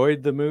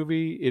enjoyed the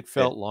movie. It Yeah.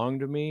 felt long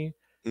to me,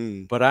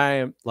 Mm. but I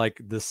am like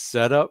the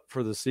setup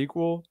for the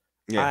sequel.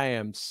 Yeah. I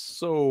am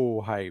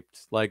so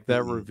hyped. Like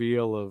that Mm-mm.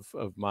 reveal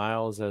of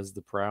Miles as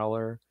the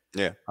Prowler.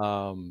 Yeah.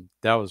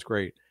 That was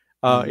great.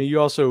 Mhm. And you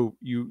also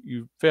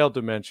you failed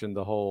to mention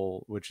the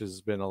whole, which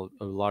has been a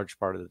large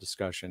part of the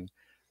discussion,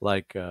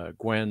 like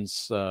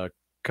Gwen's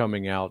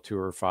coming out to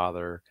her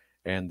father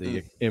and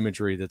the Mm.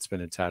 imagery that's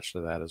been attached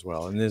to that as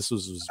well. And this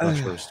was much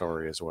her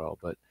story as well.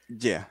 But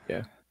Yeah.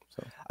 yeah,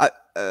 so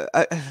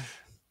I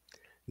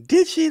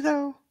did she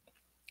though?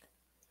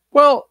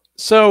 well,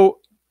 so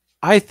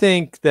I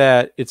think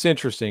that it's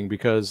interesting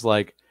because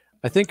like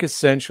I think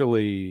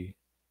essentially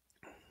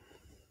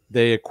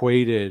they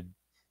equated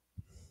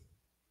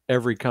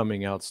every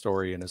coming out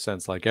story in a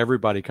sense, like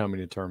everybody coming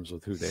to terms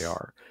with who they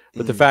are.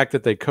 But the fact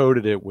that they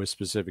coded it with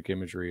specific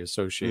imagery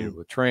associated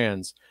with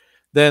trans,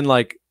 then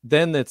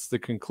that's the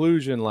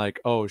conclusion, like,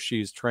 oh,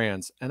 she's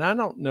trans. And I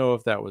don't know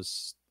if that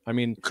was, I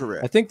mean, I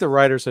Correct. think the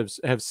writers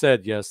have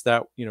said, yes,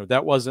 that, you know,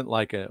 that wasn't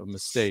like a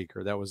mistake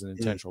or that wasn't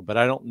intentional, but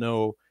I don't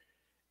know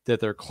that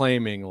they're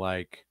claiming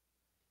like,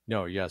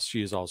 no, yes,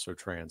 she is also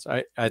trans.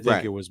 I think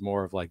Right. it was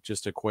more of like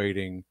just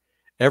equating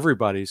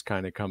everybody's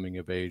kind of coming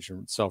of age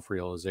and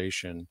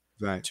self-realization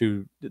Right.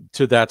 to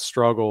that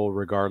struggle,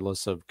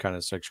 regardless of kind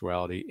of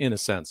sexuality, in a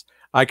sense.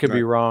 I could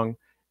be Right. wrong,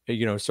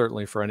 you know,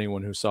 certainly for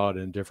anyone who saw it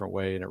in a different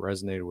way and it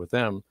resonated with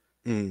them,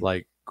 Mm.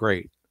 like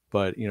great.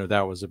 But you know,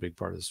 that was a big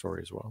part of the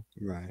story as well.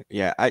 Right.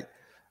 Yeah.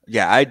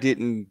 I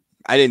didn't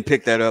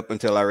pick that up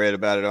until I read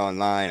about it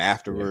online Yeah.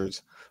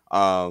 afterwards.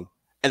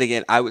 And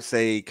again, I would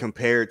say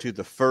compared to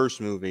the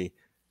first movie,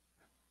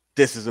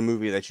 this is a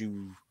movie that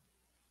you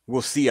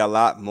will see a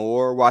lot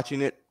more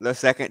watching it the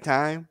second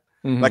time.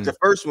 Like Mm-hmm. the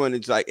first one,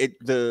 it's like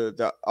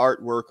the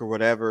artwork or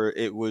whatever,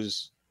 it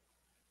was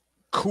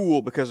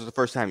cool because it was the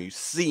first time you've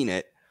seen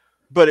it,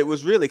 but it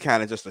was really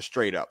kind of just a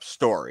straight up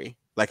story.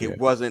 Like Yeah. it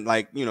wasn't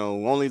like, you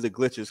know, only the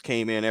glitches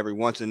came in every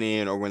once and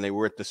then, or when they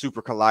were at the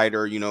super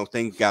collider, you know,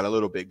 things got a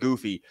little bit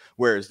goofy.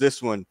 Whereas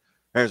this one,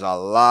 there's a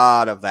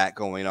lot of that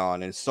going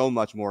on and so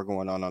much more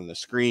going on the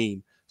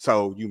screen.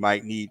 So you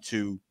might need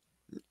to,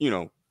 you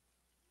know,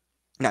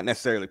 not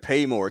necessarily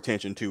pay more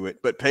attention to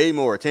it, but pay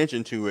more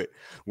attention to it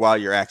while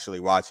you're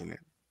actually watching it.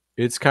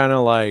 It's kind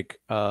of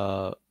like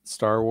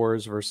Star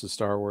Wars versus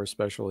Star Wars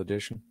Special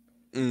Edition.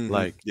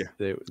 Like Yeah.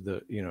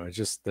 the you know, it's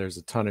just there's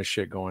a ton of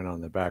shit going on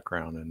in the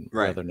background, and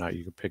Right. whether or not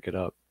you can pick it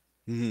up.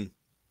 Yeah.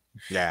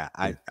 Yeah.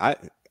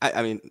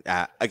 I mean,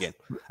 again,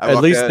 I At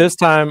walked least out. this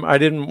time, I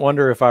didn't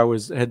wonder if I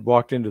had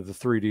walked into the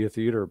 3D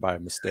theater by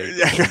mistake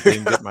and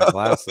didn't get my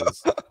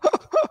glasses.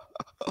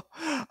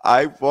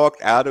 I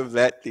walked out of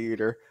that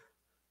theater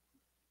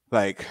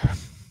like,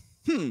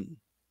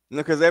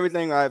 because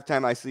everything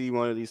time I see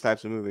one of these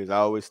types of movies, I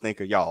always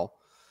think of y'all,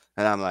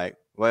 and I'm like,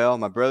 well,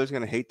 my brother's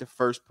gonna hate the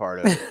first part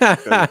of it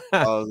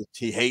because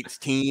he hates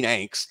teen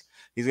angst.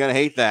 He's gonna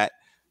hate that.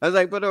 I was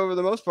like, but over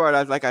the most part,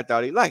 I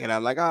thought he'd like it.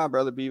 I'm like,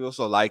 brother Beavis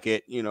will like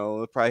it. You know,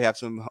 he'll probably have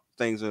some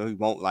things that he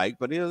won't like,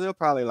 but he'll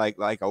probably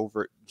like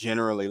over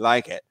generally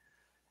like it.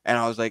 And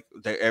I was like,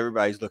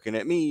 everybody's looking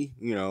at me,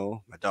 you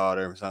know, my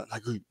daughter and son,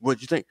 like,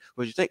 what'd you think?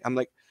 What'd you think? I'm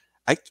like,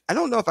 I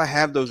don't know if I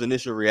have those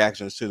initial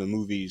reactions to the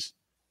movies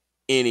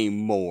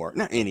anymore.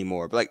 Not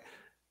anymore, but like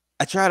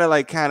I try to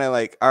like kind of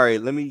like, all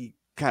right, let me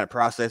kind of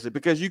process it,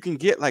 because you can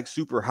get like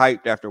super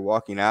hyped after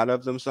walking out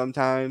of them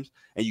sometimes,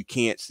 and you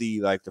can't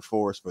see like the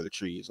forest for the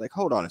trees. Like,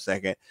 hold on a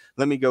second,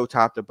 let me go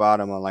top to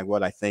bottom on like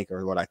what I think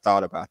or what I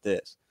thought about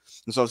this.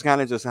 And so it's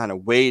kind of just kind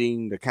of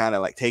waiting to kind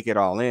of like take it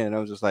all in. I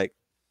was just like,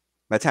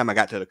 by the time I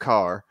got to the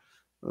car,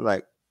 I was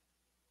like,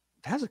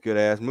 that's a good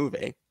ass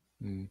movie.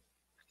 Mm.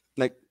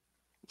 Like,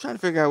 I'm trying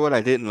to figure out what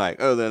I didn't like,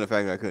 other than the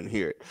fact that I couldn't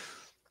hear it.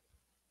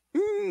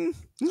 There's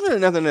really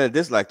nothing that I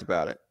disliked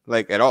about it,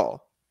 like at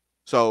all.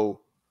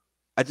 So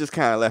I just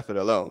kind of left it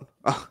alone.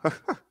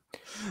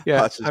 Yeah,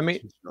 Hutch is I mean,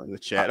 in the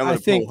chat. I'm I gonna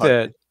pull think Hutch.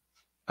 that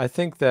I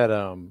think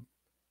that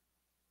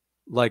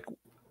like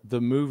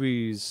the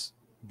movies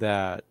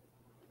that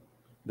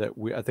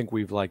I think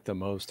we've liked the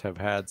most have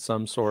had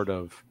some sort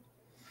of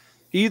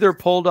either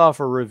pulled off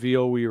a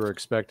reveal we were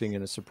expecting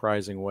in a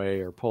surprising way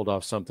or pulled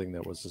off something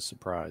that was a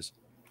surprise.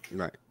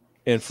 Right.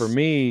 And for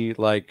me,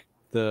 like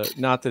the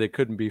not that it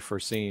couldn't be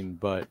foreseen,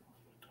 but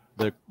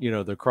the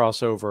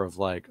crossover of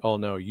like, oh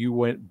no, you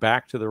went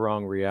back to the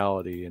wrong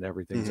reality and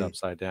everything's Mm-hmm.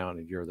 upside down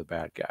and you're the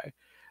bad guy.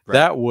 Right.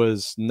 That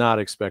was not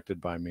expected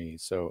by me.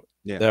 So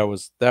Yeah. that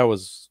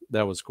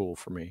was cool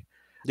for me.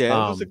 Yeah.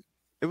 Um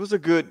It was a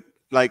good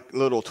like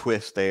little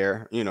twist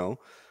there, you know.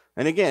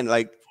 And again,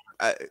 like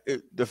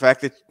the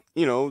fact that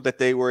you know that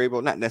they were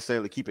able not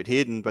necessarily keep it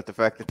hidden, but the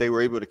fact that they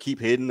were able to keep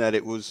hidden that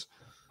it was,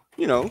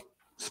 you know,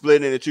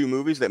 split into two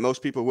movies that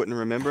most people wouldn't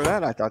remember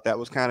that. I thought that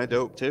was kind of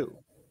dope too.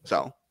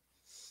 So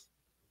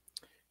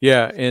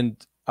yeah, and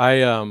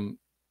I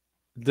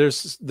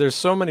there's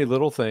so many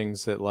little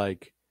things that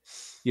like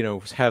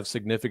have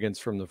significance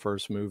from the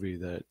first movie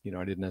that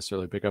I didn't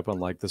necessarily pick up on,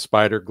 like the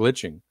spider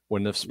glitching.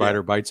 When the yeah.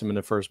 spider bites him in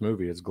the first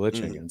movie, it's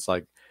glitching, Mm-hmm. and it's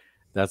like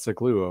that's a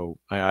clue.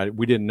 Oh,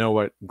 we didn't know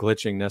what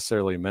glitching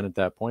necessarily meant at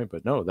that point,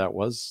 but no,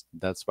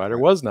 that spider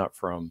Right. was not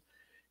from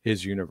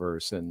his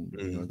universe, and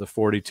Mm-hmm. the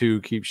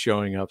 42 keeps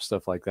showing up,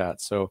 stuff like that.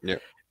 So Yeah.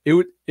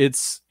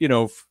 it's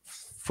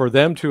for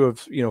them to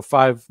have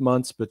 5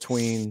 months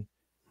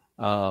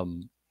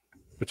um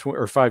between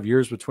or 5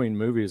 years between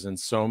movies, and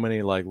so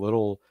many like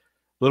little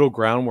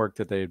groundwork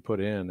that they had put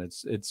in.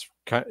 It's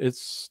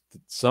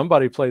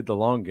somebody played the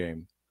long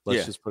game. Let's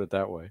Yeah. just put it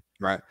that way.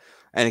 Right.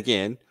 And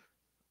again,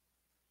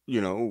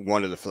 you know,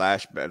 one of the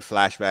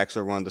flashbacks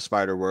or one of the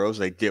Spider Worlds,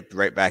 they dipped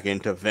right back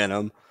into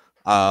Venom,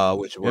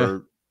 which Yeah,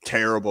 were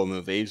terrible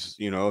movies.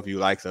 You know, if you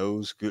like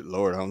those, good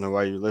lord, I don't know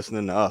why you're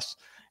listening to us.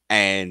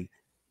 And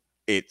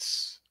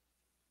it's,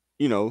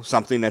 you know,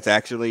 something that's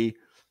actually,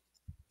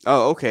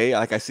 oh, okay,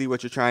 like I see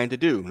what you're trying to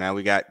do. Now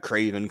we got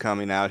Craven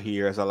coming out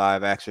here as a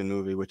live action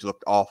movie, which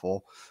looked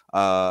awful.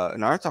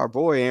 And that's our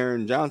boy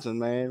Aaron Johnson,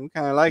 man. We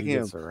kind of like he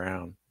him, gets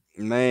around.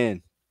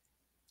 man.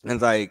 And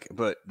it's like,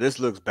 but this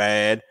looks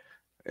bad.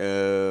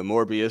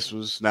 Morbius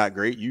was not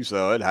great. You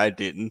saw it. I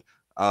didn't.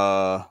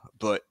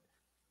 But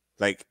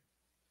like,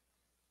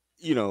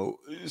 you know,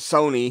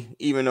 Sony,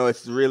 even though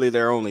it's really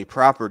their only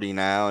property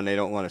now and they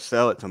don't want to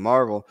sell it to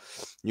Marvel,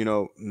 you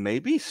know,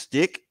 maybe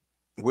stick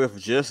with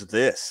just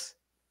this.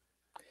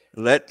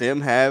 Let them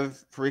have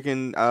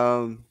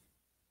freaking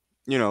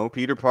you know,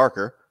 Peter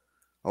Parker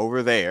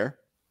over there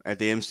at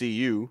the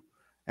MCU,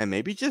 and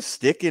maybe just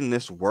stick in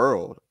this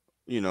world,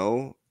 you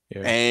know,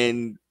 Yeah,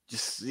 and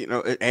just, you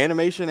know,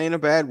 animation ain't a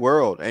bad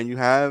world. And you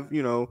have,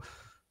 you know,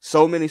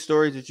 so many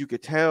stories that you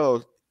could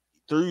tell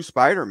through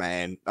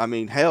Spider-Man. I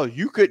mean, hell,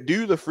 you could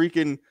do the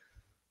freaking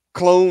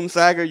clone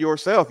saga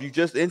yourself. You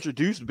just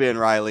introduced Ben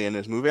Riley in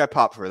this movie. I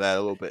popped for that a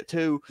little bit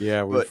too.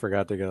 yeah, we But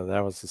forgot to go.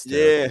 That was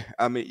yeah, hysterical.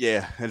 I mean,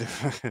 yeah.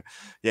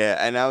 Yeah,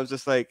 and I was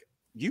just like,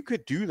 you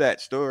could do that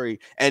story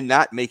and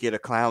not make it a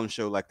clown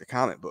show like the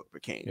comic book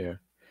became. Yeah.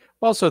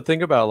 Also,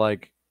 think about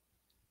like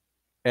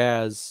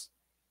as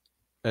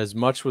as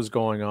much was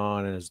going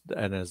on,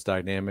 and as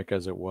dynamic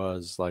as it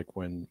was, like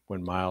when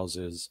Miles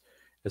is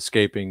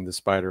escaping the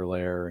spider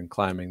lair and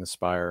climbing the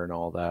spire and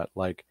all that,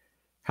 like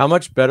how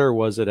much better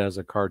was it as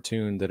a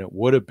cartoon than it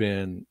would have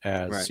been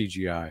as Right.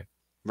 CGI,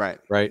 Right.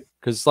 right?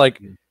 Because like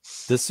Mm.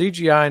 the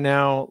CGI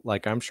now,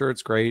 like I'm sure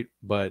it's great,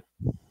 but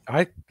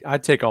I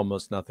take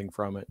almost nothing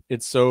from it.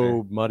 It's Yeah.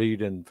 so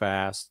muddied and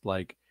fast.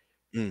 Like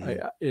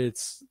Mhm.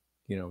 it's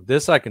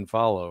this I can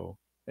follow,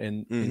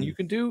 and Mhm. you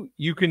can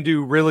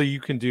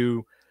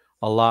do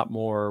a lot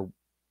more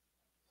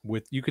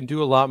you can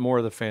do a lot more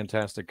of the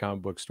fantastic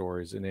comic book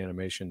stories in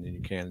animation than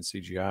you can in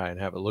CGI and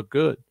have it look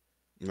good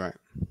Right.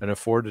 and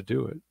afford to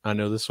do it. I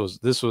know this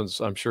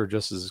one's I'm sure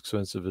just as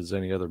expensive as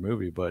any other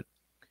movie, but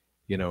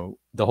the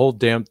whole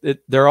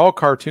they're all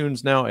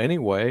cartoons now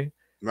anyway.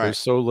 Right. There's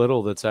so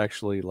little that's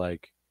actually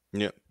like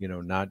Yep.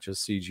 not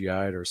just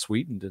CGI'd or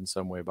sweetened in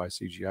some way by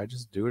CGI.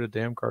 Just do it a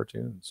damn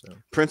cartoon. So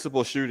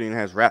Principal shooting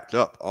has wrapped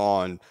up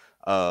on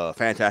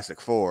Fantastic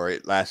Four.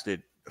 It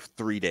lasted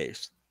 3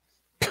 days.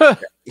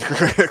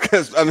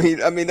 Because I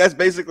mean that's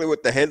basically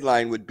what the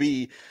headline would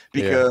be,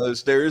 Yeah,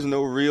 because there is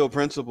no real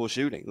principal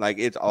shooting. Like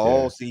it's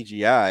all yeah,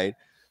 CGI.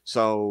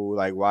 So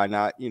like why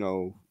not,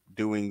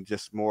 doing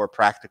just more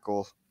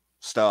practical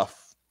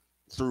stuff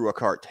through a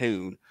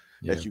cartoon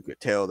yeah, that you could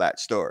tell that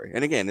story.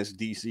 And again, this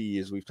DC,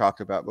 as we've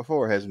talked about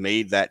before, has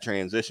made that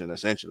transition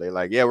essentially.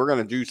 Like, yeah, we're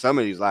gonna do some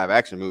of these live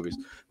action movies,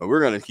 but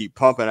we're gonna keep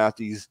pumping out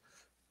these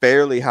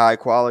fairly high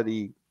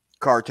quality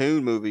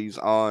cartoon movies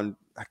on,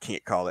 I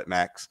can't call it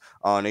Max,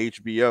 on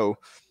HBO,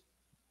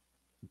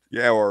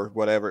 yeah, or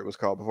whatever it was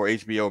called before,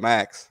 HBO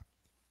Max,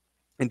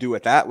 and do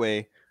it that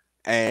way,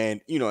 and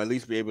at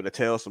least be able to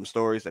tell some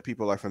stories that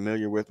people are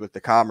familiar with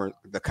the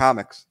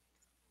comics,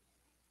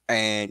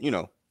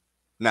 and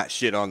not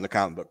shit on the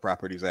comic book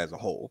properties as a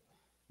whole.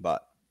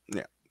 But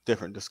yeah,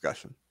 different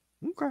discussion.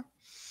 Okay.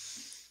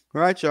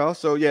 All right, y'all.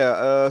 So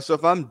yeah, so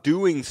if I'm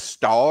doing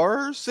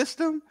star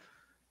system,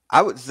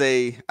 I would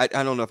say I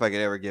don't know if I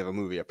could ever give a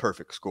movie a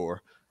perfect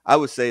score. I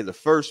would say the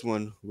first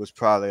one was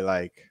probably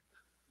like,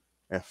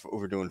 if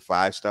we're doing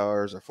 5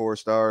 stars or 4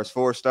 stars,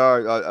 4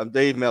 stars. I'm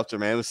Dave Meltzer,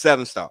 man. It was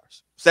 7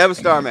 stars, 7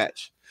 star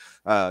match.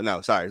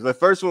 No, sorry. The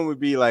first one would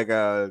be like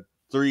a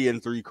 3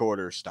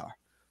 3/4 star.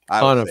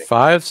 I would on a say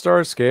 5-star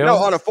no, scale.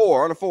 on a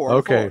four, on a four, on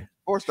a four, Okay,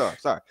 4 star.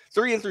 Sorry,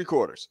 3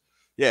 3/4.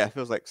 Yeah, it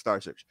feels like Star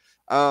Search.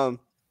 And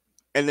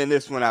then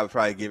this one I would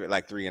probably give it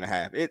like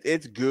 3.5.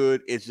 It's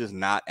good. It's just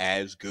not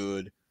as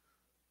good,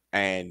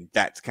 and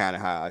that's kind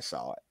of how I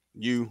saw it.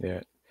 You?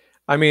 yeah.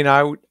 I mean,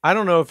 I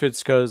don't know if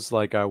it's because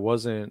like I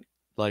wasn't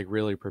like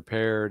really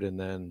prepared, and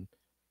then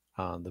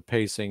the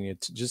pacing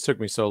it just took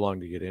me so long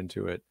to get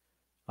into it.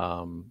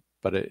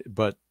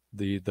 But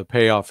the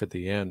payoff at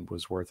the end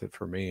was worth it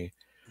for me.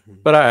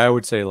 Mhm. But I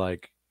would say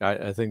like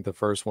I think the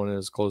first one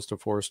is close to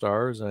 4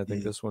 stars, and I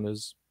think Mhm. this one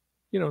is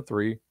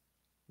 3.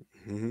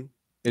 Mhm.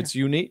 Yeah. It's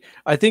unique.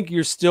 I think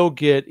you still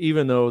get,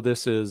 even though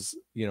this is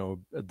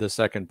the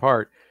second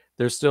part,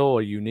 there's still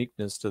a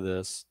uniqueness to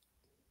this,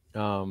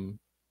 um,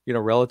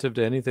 relative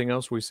to anything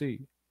else we see.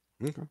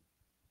 Okay.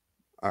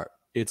 All right.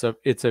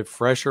 It's a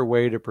fresher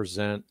way to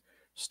present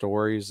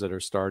stories that are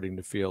starting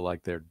to feel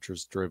like they're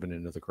just driven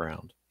into the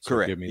ground. So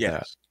Correct. give me that.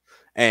 Yes.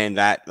 And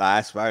that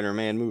last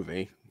Spider-Man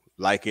movie,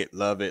 like it,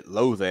 love it,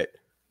 loathe it,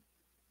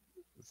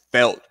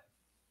 felt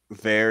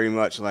very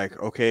much like,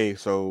 okay,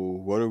 so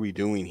what are we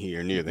doing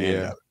here near the end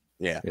of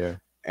Yeah, it? Yeah. yeah.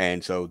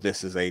 And so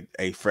this is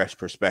a fresh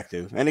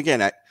perspective. And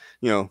again,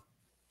 you know,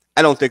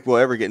 I don't think we'll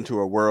ever get into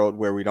a world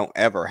where we don't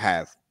ever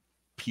have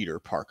Peter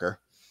Parker,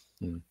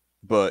 Mm.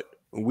 but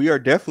we are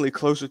definitely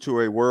closer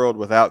to a world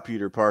without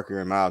Peter Parker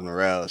and Miles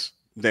Morales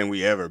than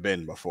we ever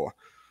been before.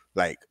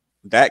 Like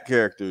that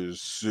character is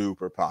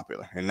super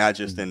popular, and not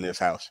just Mm. in this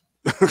house.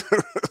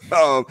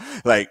 um,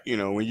 like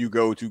when you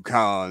go to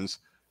cons,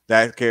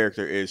 that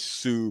character is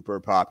super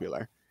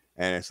popular,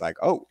 and it's like,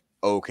 oh,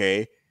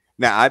 okay.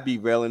 Now I'd be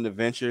willing to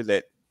venture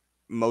that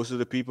most of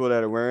the people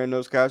that are wearing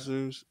those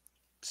costumes,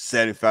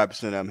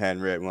 75% of them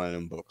hadn't read one of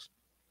them books.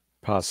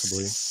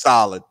 Possibly.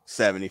 Solid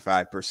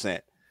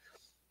 75%.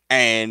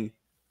 And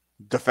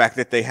the fact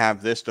that they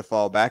have this to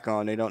fall back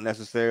on, they don't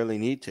necessarily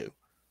need to.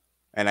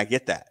 And I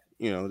get that.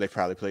 They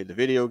probably played the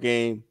video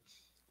game,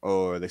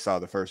 or they saw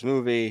the first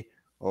movie,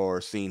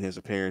 or seen his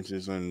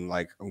appearances in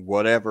like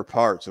whatever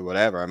parts or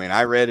whatever. I mean,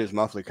 I read his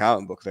monthly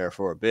comic book there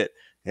for a bit.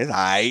 It's all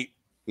right.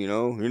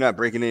 You're not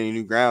breaking any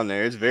new ground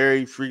there. It's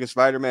very freaking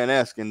Spider-Man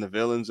esque, and the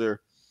villains are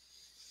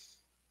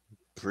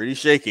pretty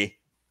shaky.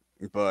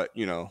 But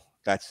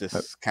that's I,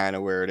 just kind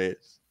of where it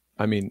is.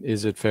 I mean,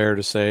 is it fair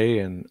to say,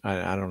 and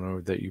I don't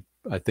know that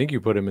I think you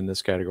put him in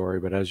this category,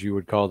 but as you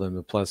would call them,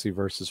 the Plessy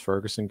versus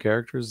Ferguson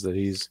characters, that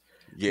he's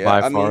Yeah, by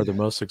I far mean, the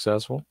most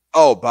successful?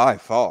 oh, by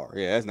far.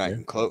 Yeah, that's not Yeah,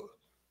 even close.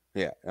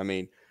 Yeah, I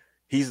mean,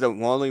 he's the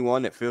only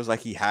one that feels like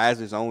he has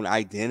his own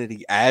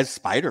identity as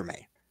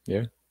Spider-Man.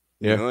 yeah,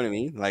 You yeah. know what I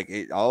mean? Like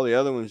all the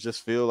other ones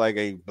just feel like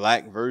a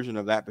black version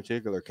of that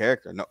particular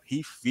character. No,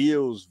 he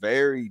feels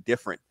very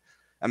different.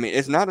 I mean,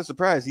 it's not a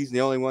surprise he's the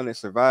only one that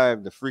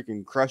survived the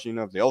freaking crushing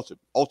of the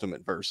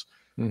ultimate verse.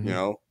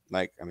 Hmm.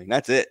 Like I mean,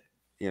 that's it.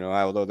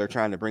 Although they're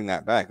trying to bring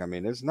that back. I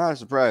mean, it's not a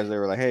surprise they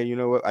were like, hey, you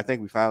know what? I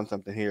think we found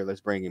something here.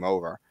 Let's bring him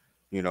over.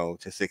 To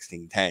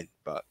 1610.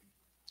 But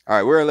all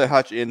right, we're gonna let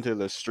Hutch into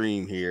the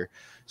stream here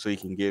so he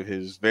can give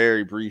his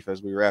very brief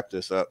as we wrap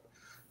this up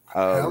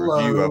review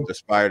of Hello. the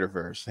Spider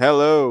Verse.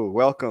 Hello,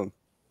 welcome.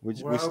 We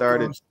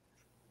started Welcome.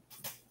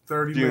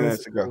 30 a few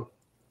minutes minutes ago.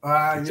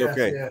 ago. It's Yes,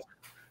 okay. yes.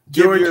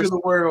 Give Joy your to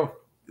the world.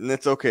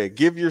 That's okay.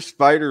 Give your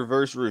Spider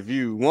Verse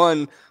review.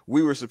 One,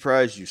 we were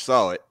surprised you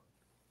saw it,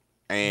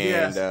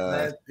 and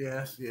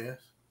Yes.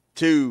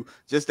 two,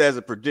 just as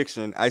a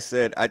prediction, I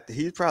said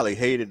he probably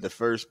hated the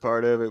first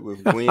part of it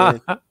with Gwen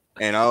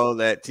and all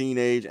that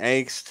teenage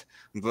angst.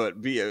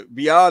 But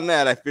beyond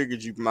that, I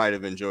figured you might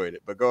have enjoyed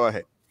it. But go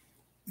ahead.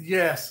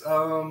 Yes.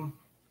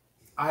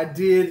 I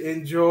did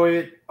enjoy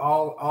it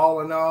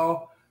all in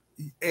all.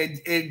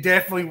 It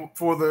definitely,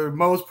 for the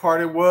most part,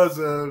 it was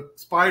a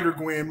Spider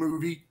Gwen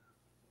movie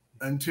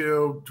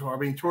until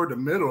toward the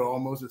middle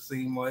almost, it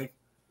seemed like.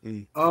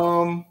 Mm.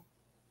 Um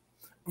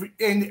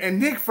And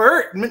Nick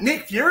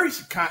Fury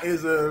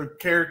is a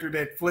character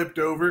that flipped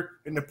over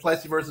in the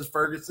Plessy versus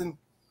Ferguson.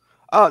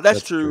 Oh,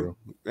 that's true.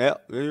 Yeah,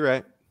 you're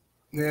right.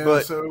 Yeah,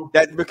 but so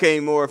that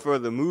became more for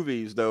the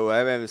movies, though. I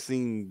haven't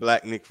seen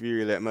Black Nick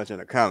Fury that much in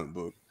a comic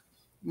book.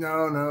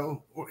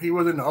 No, he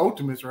was in the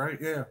Ultimates, right?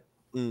 Yeah.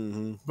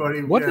 Mm-hmm.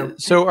 But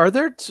so are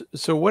there?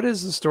 So what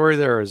is the story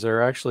there? Is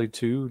there actually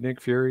 2 Nick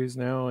Furies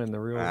now in the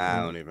real? I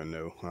don't even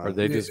know. Or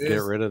they just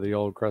get rid of the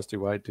old crusty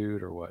white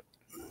dude, or what?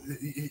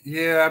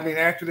 Yeah, I mean,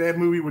 after that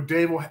movie with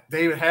David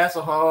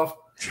Hasselhoff,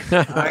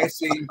 I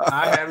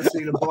haven't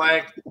seen a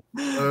black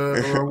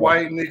or a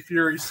white Nick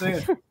Fury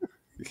since.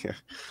 Yeah,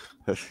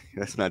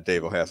 that's not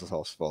David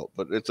Hasselhoff's fault,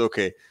 but it's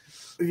okay.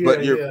 Yeah,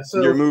 but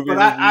your movie, but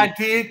I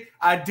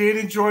did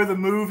enjoy the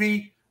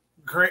movie.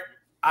 Great.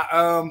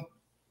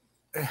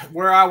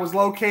 Where I was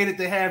located,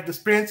 they have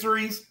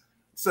dispensaries,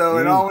 so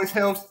it always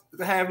helps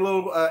to have a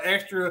little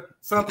extra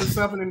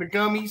something in the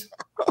gummies.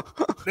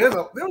 There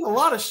was a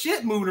lot of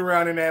shit moving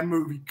around in that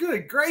movie.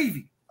 Good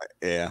gravy.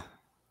 Yeah.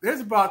 There's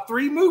about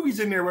 3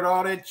 movies in there with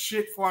all that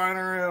shit flying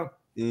around.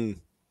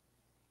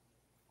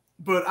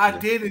 But I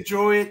did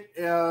enjoy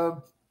it.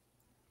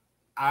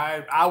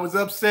 I was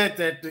upset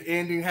that the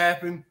ending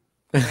happened.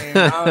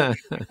 And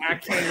I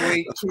can't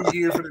wait 2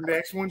 years for the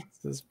next one.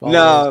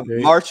 No,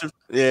 March of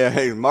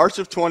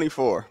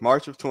 24.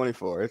 March of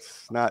 24.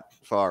 It's not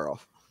far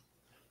off.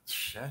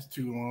 That's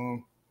too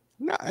long.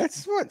 No,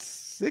 it's what,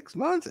 6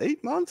 months,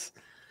 8 months?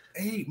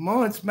 8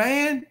 months,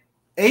 man.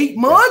 8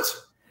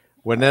 months?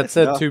 When that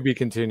said to be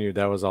continued,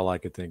 that was all I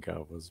could think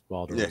of was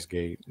Baldur's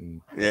Gate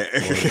and I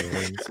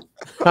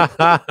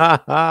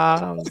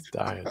was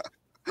dying.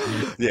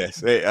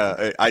 Yes,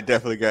 I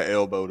definitely got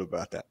elbowed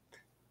about that.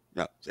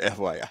 No,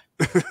 FYI.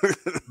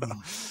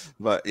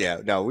 But yeah,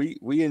 no,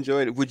 we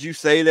enjoyed it. Would you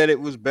say that it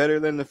was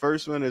better than the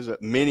first one, as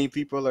many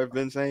people have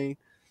been saying?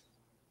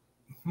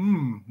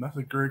 That's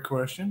a great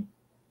question.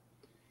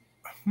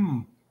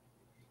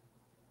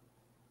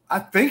 I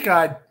think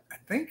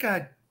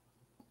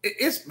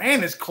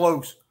it's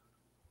close.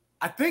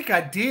 I think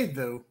I did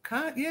though.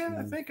 I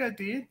think I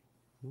did.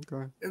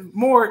 Okay.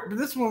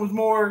 This one was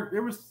more.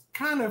 It was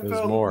kind of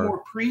felt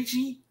more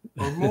preachy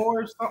or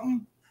more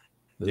something.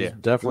 Yeah,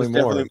 definitely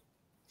more.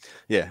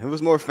 It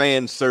was more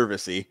fan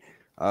servicey.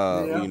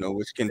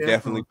 Which can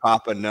definitely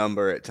pop a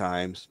number at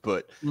times,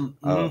 but we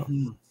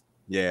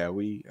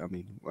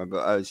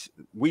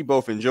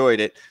both enjoyed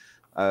it.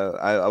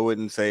 I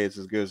wouldn't say it's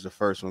as good as the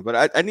first one,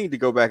 but I need to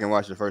go back and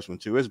watch the first one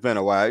too. It's been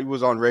a while. It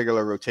was on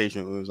regular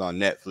rotation when it was on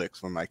Netflix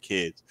for my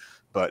kids,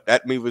 but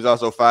that movie was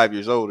also 5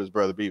 years old, as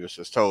Brother Beavis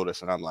just told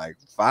us, and I'm like,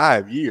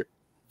 5 years?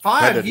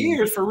 5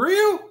 years for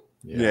real?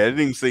 Yeah, it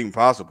didn't seem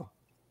possible.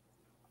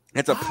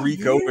 It's a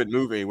pre-COVID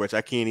movie, which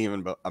I can't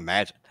even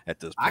imagine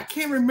at this point. I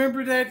can't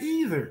remember that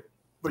either.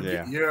 But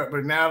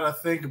but now that I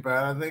think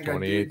about it, I think I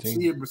did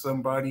see it with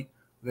somebody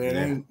that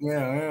ain't.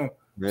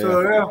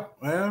 So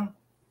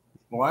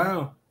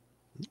wow.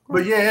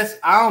 But yes,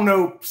 I don't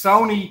know.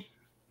 Sony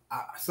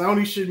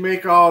should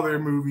make all their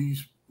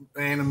movies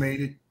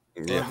animated.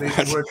 Yeah.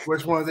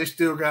 Which ones they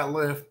still got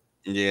left?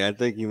 Yeah, I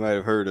think you might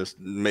have heard us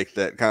make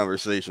that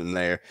conversation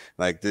there.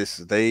 Like this,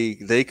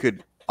 they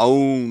could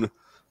own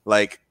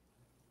like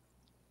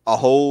a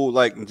whole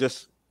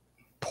just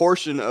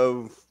portion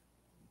of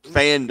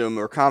fandom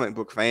or comic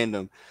book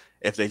fandom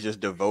if they just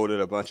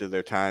devoted a bunch of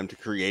their time to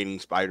creating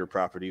spider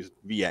properties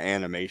via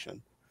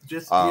animation.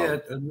 They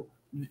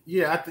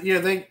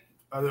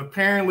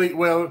apparently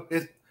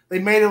they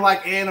made it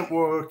like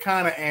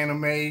kind of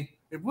anime.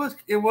 It was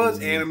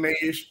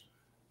anime-ish,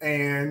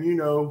 and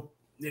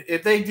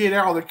if they did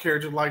all the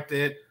characters like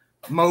that,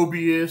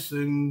 Mobius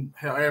and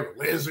however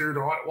Lizard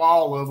or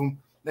all of them,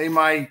 they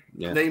might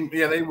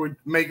they would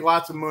make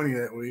lots of money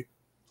that way.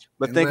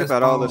 But think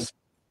about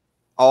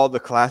all the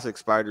classic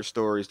spider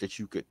stories that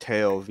you could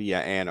tell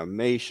via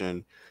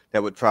animation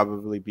that would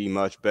probably be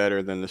much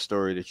better than the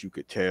story that you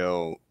could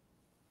tell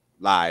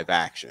live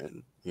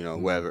action,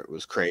 whether it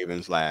was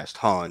Kraven's Last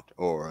Hunt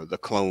or the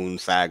Clone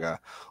Saga,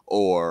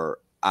 or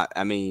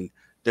I mean,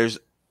 there's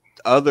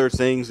other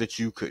things that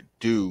you could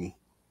do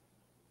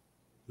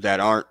that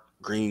aren't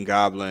Green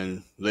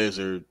Goblin,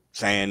 Lizard,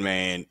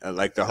 Sandman,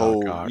 like the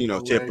whole,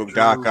 typical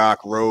Doc Ock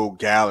Rogue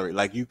Gallery.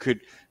 Like you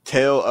could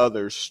tell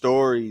other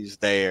stories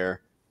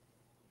there,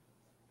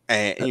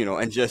 and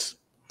and just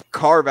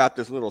carve out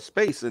this little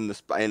space in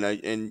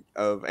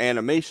of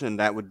animation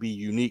that would be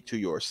unique to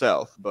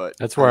yourself. But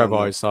that's where I've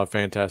always thought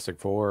Fantastic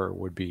Four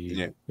would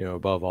be,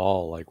 above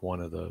all, like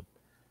one of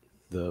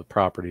the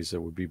properties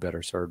that would be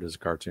better served as a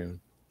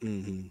cartoon.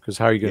 Because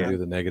how are you going to do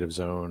the Negative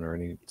Zone or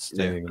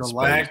anything?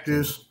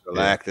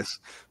 Galactus.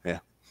 Yeah.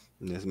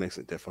 And this makes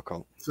it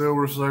difficult.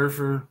 Silver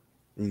Surfer.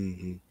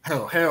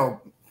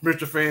 Hell,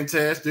 Mr.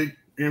 Fantastic,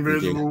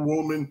 Invisible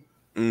Woman,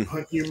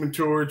 Human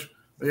Torch.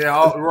 Yeah,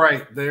 all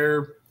right.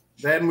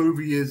 That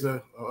movie is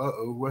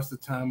what's the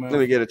time? Let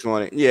me get a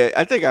 20. Yeah,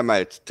 I think I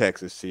might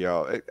text this to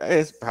y'all.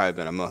 It's probably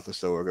been a month or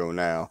so ago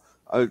now.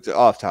 It's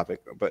off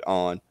topic, but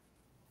on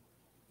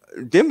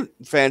them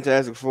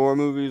Fantastic Four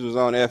movies was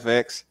on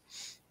FX.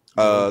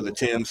 The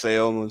Tim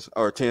Sale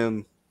or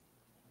Tim,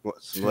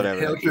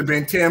 whatever. Hell, could have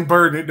been Tim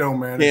Burton. It don't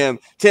matter.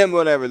 Tim,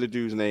 whatever the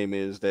dude's name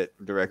is that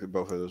directed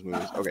both of those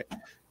movies. Okay,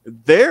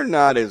 they're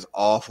not as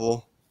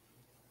awful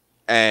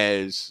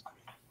as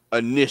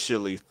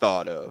initially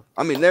thought of.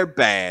 I mean, they're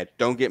bad.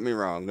 Don't get me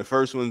wrong. The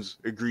first one's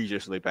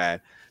egregiously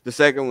bad. The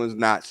second one's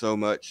not so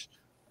much.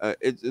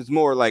 It's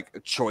more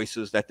like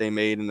choices that they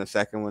made in the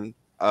second one.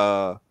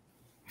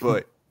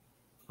 But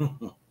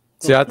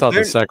see, I thought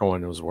the second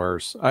one was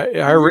worse.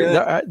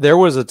 There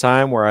was a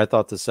time where I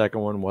thought the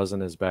second one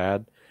wasn't as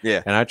bad.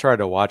 Yeah, and I tried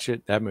to watch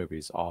it. That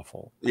movie's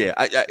awful. Yeah,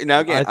 now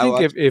again, I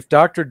think if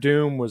Dr.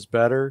 Doom was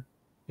better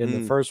in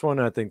the first one,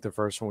 I think the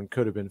first one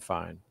could have been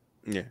fine.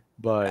 Yeah,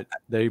 but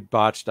they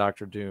botched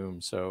Dr.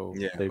 Doom, so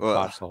they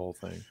botched the whole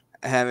thing.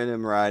 Having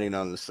him riding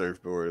on the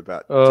surfboard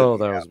about that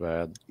was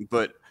bad.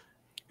 But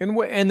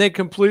and they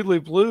completely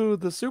blew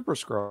the Super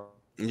Skrull.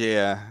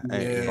 Yeah.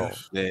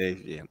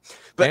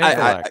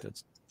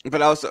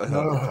 But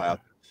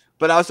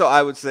also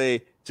I would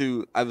say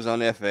too, I was on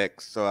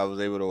FX, so I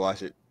was able to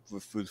watch it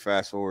with food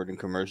fast forward and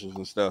commercials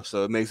and stuff,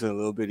 so it makes it a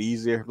little bit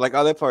easier. Like,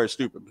 that part is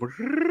stupid.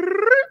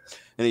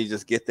 And you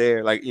just get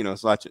there, like,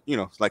 it's like,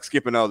 it's like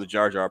skipping all the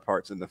Jar Jar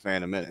parts in the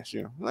Phantom Menace.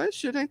 That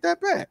shit ain't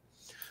that bad.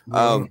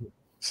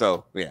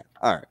 So yeah,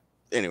 all right.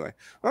 Anyway,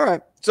 all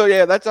right. So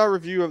yeah, that's our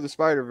review of the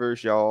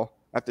Spider-Verse, y'all.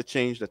 I have to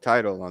change the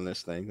title on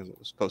this thing because it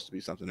was supposed to be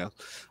something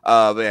else.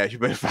 But yeah, you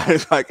better find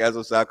it like as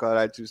on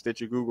SoundCloud, iTunes,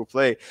 Stitcher, Google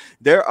Play.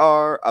 There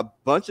are a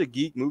bunch of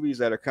geek movies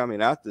that are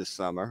coming out this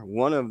summer.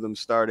 One of them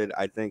started,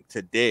 I think,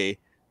 today,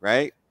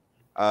 right?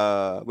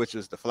 Which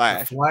is The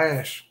Flash. The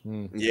Flash.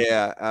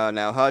 Yeah.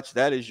 Now, Hutch,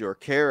 that is your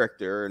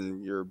character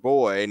and your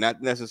boy,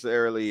 not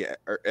necessarily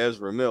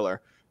Ezra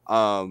Miller.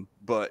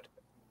 But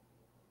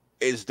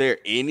is there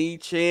any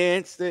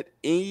chance that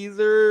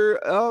either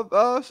of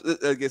us,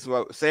 I guess,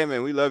 Sam,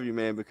 man, we love you,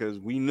 man, because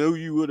we knew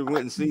you would have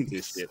went and seen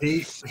this shit.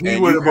 He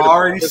would have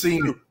already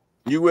seen it.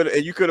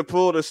 You could have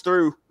pulled us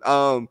through.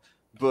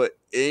 But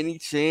any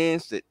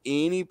chance that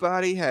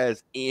anybody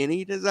has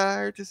any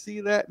desire to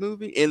see that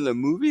movie in the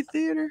movie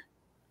theater?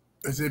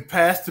 Is it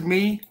passed to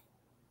me?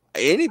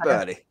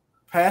 Anybody?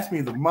 Pass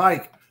me the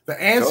mic.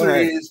 The answer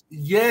is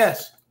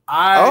yes.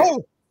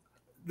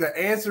 The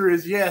answer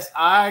is yes.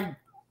 I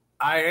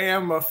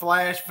am a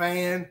Flash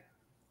fan.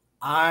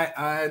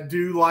 I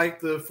do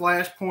like the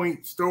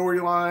Flashpoint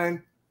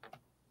storyline.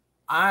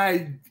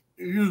 I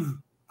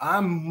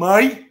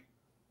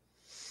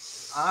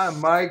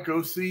might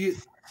go see it.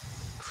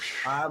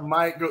 I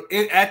might go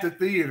at the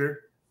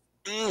theater.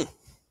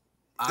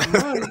 I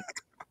might.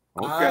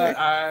 Okay.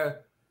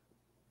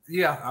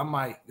 I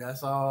might.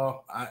 That's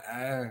all.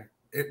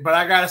 But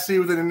I gotta see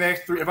within the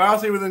next 3. If I don't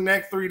see within the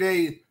next 3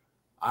 days,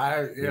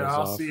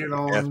 I'll see it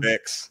on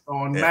FX,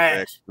 on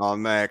Max,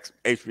 on Max,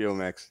 HBO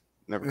Max.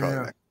 Never call it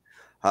Max.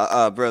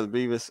 Brother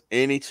Beavis,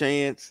 any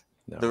chance?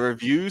 No. The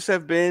reviews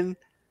have been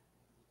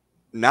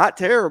not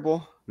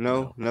terrible.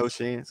 No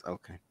chance.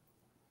 Okay.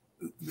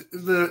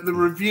 The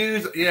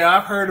reviews,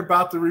 I've heard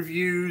about the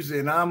reviews,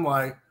 and I'm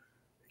like,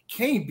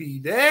 can't be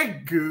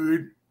that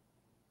good.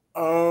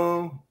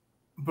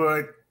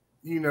 But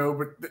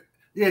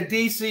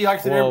DC, like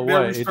I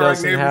said, it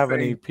doesn't have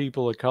any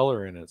people of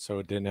color in it, so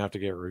it didn't have to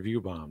get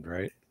review bombed,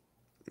 right?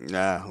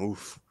 Nah,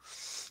 oof.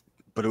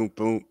 Boom,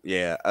 boom.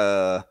 Yeah.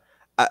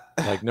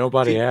 Like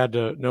nobody had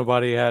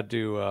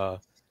to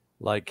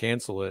like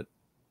cancel it.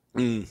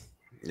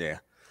 Yeah.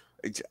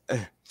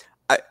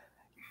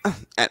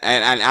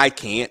 And I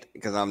can't,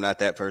 because I'm not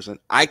that person.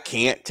 I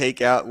can't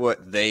take out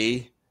what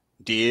they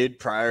did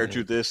prior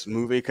to this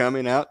movie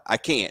coming out. I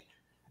can't.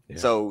 Yeah.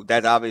 So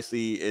that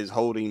obviously is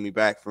holding me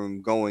back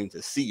from going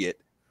to see it.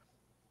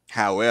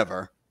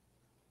 However,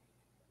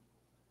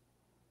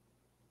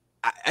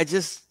 I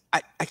just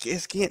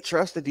can't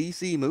trust a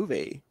DC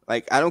movie.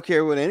 Like, I don't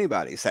care what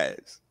anybody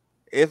says.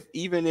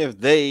 Even if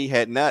they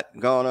had not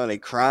gone on a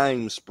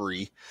crime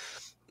spree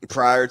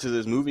prior to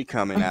this movie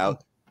coming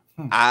out,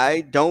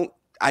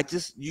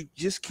 you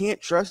just can't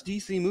trust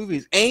DC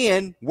movies.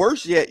 And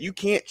worse yet, you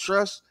can't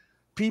trust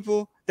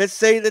people that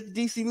say that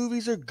the DC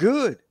movies are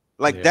good.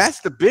 Like, that's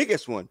the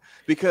biggest one.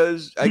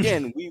 Because,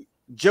 again, we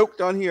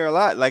joked on here a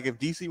lot. Like, if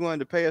DC wanted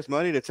to pay us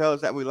money to tell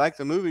us that we like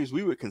the movies,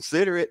 we would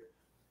consider it.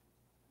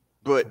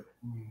 But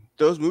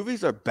those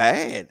movies are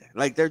bad.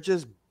 Like, they're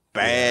just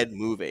bad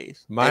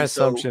movies. My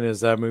assumption is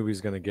that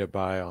movie's going to get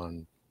by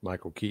on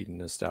Michael Keaton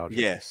nostalgia.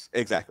 Yes,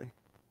 exactly.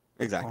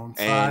 And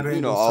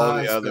all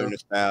the other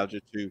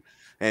nostalgia too.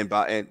 And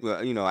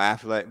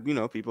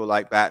Affleck, people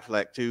like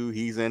Batfleck too.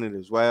 He's in it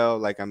as well.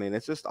 Like, I mean,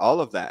 it's just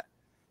all of that.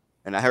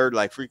 And I heard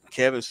like freaking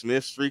Kevin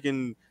Smith's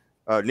freaking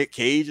Nick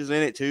Cage is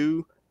in it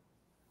too.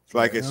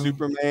 Like it's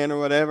Superman or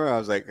whatever. I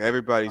was like,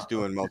 everybody's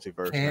doing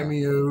multiverse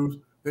cameos.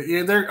 Now.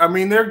 Yeah,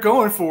 they're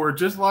going for it.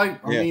 Just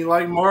like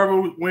like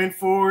Marvel went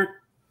for it,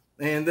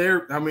 and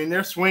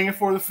they're swinging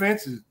for the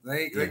fences.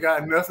 They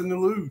got nothing to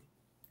lose.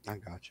 I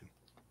got you.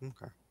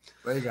 Okay.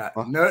 They got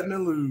nothing to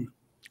lose.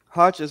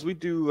 Hutch, as we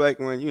do like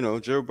when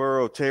Joe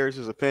Burrow tears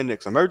his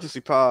appendix,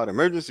 emergency pod.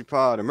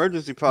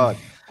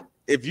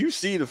 if you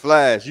see the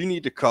Flash, you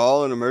need to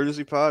call an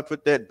emergency pod,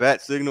 put that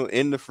bat signal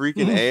in the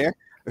freaking air,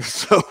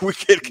 so we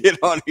can get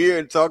on here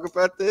and talk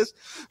about this.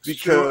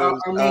 Because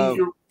sure.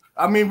 You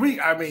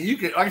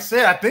could, like I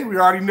said, I think we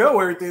already know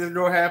everything that's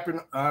going to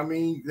happen. I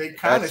mean, they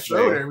kind of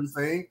showed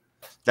everything.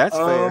 That's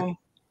fair.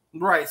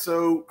 Right.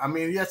 So, I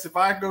mean, yes, if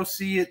I go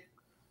see it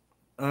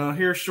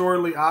here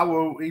shortly, I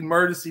will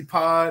emergency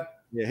pod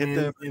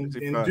and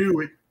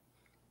do it.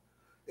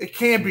 It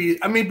can't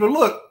be. I mean, but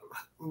look,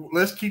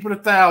 let's keep it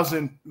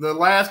 1,000. The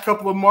last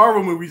couple of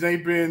Marvel movies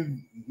ain't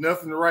been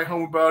nothing to write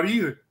home about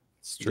either.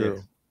 It's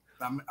true.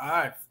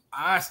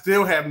 I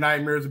still have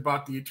nightmares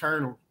about the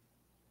Eternal.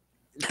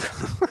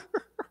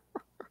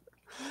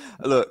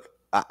 Look,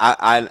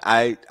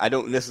 I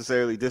don't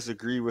necessarily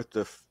disagree with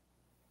the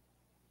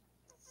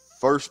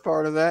first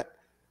part of that,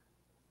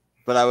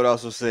 but I would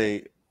also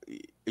say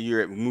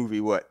you're at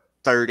movie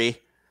 30,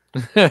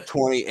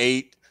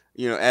 28.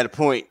 You know, at a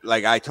point,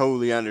 like, I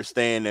totally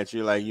understand that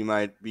you're like, you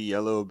might be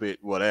a little bit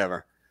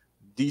whatever.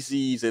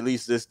 DC's, at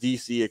least this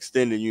DC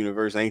extended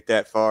universe, ain't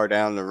that far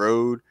down the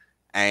road,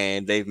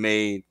 and they've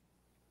made.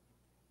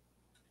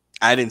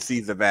 I didn't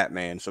see the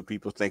Batman, so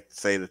people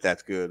say that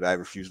that's good. I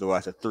refuse to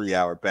watch a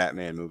 3-hour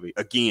Batman movie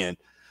again.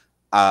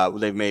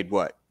 They've made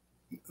what?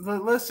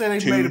 Let's say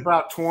they've made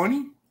about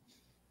 20.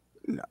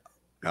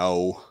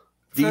 No.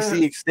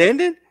 DC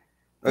extended.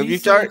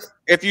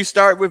 If you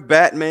start with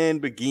Batman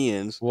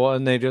Begins, well,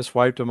 and they just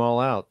wiped them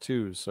all out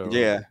too. So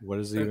yeah, what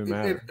does it even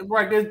matter?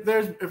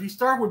 There's if you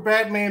start with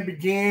Batman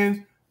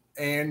Begins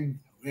and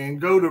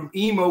go to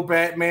emo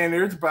Batman,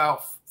 there's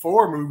about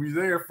 4 movies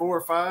there, 4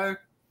 or 5.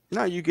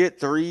 No, you get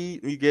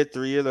 3. You get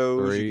 3 of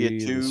those. You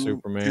get 2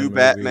 Superman, 2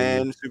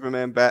 Batman,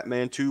 Superman,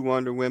 Batman, 2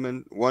 Wonder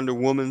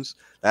Womans.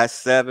 That's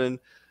 7.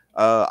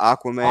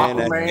 Aquaman,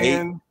 that's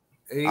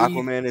 8.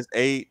 Aquaman is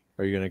 8.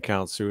 Are you gonna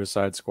count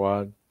Suicide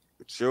Squad?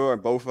 Sure,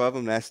 both of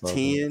them. That's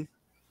 10.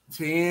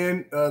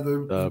 10.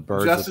 The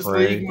Birds Justice of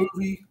Prey. League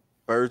movie.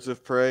 Birds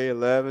of Prey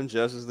 11.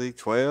 Justice League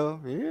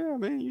 12. Yeah,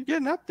 man, you're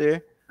getting up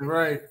there.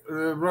 Right.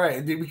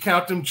 Did we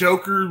count them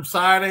Joker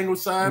side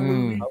movies? I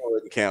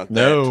wouldn't count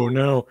that.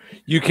 No,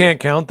 you can't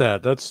count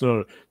that. That's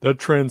not that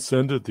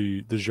transcended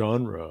the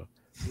genre.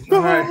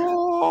 Right.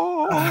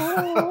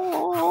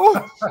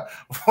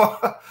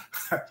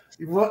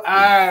 Well,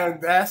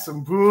 that's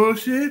some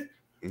bullshit.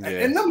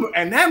 Yes.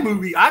 And that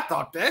movie, I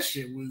thought that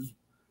shit was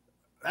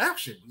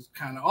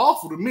kind of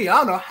awful to me. I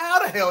don't know how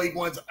the hell he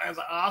won as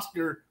an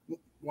Oscar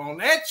on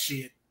that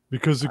shit.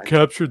 Because it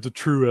captured the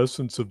true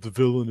essence of the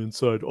villain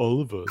inside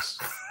all of us.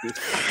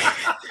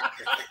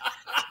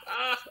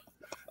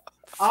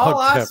 All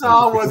I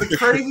saw was a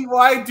crazy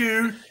white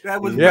dude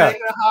that was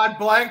banging a hot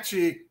black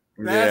chick.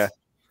 That's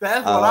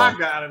what I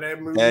got of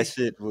that movie. That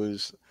shit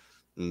was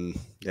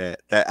that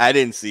I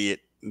didn't see it,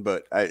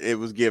 but it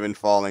was given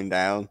falling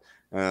down.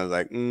 And I was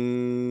like,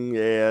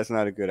 yeah, that's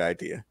not a good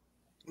idea.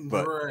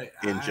 But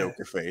in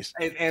Joker face.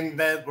 And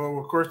that, well,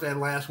 of course, that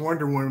last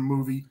Wonder Woman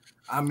movie.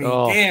 I mean,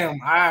 damn.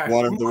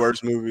 One of the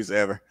worst movies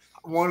ever.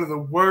 One of the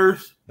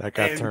worst. That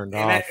got turned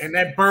off. And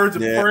that Birds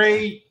of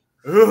Prey.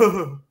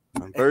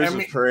 Birds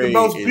of Prey. The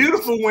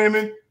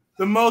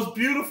most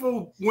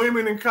beautiful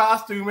women in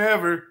costume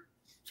ever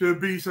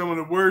should be some of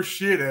the worst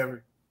shit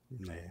ever.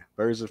 Yeah.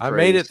 Birds of Prey. I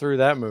made it through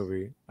that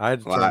movie. I had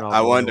to turn off. I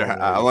wonder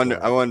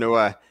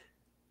why.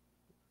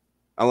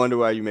 I wonder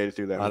why you made it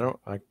through that. I don't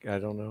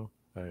know.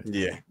 I have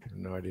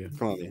no idea.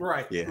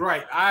 Right. Yeah.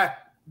 Right. I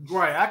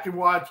can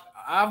watch.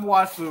 I've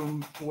watched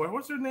some.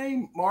 What's her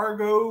name?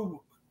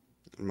 Margot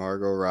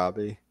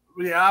Robbie.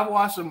 Yeah, I've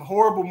watched some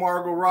horrible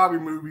Margot Robbie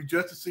movies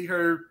just to see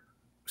her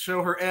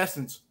show her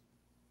essence.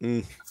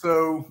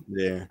 So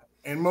yeah,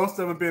 and most of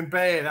them have been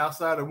bad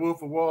outside of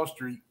Wolf of Wall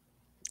Street.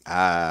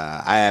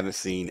 I haven't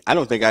seen. I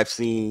don't think I've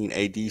seen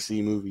a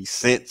DC movie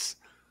since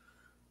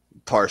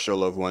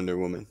Partial of Wonder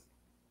Woman.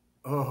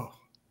 Oh,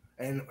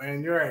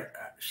 and you're right.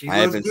 She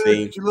looks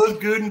good. She looks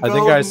good. I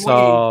think I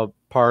saw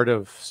part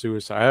of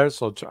Suicide.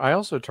 I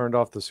also turned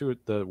off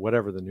the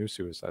whatever the new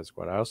Suicide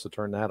Squad. I also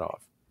turned that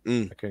off.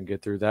 I couldn't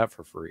get through that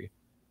for free.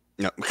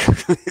 No.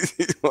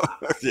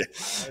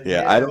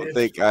 yeah. I don't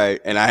think I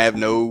have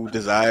no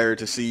desire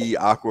to see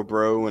Aqua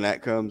Bro when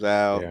that comes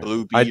out.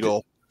 Blue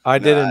Beetle. I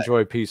did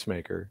enjoy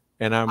Peacemaker,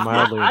 and I'm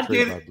mildly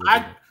intrigued by Blue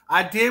Beetle.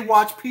 I did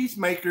watch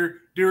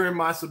Peacemaker during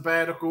my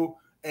sabbatical,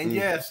 and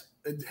yes,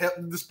 the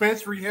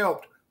dispensary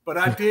helped. But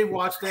I did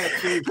watch that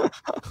too.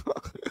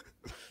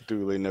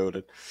 Duly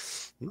noted.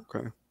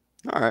 Okay.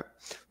 All right.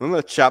 I'm going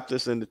to chop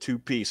this into 2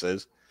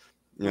 pieces,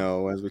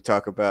 as we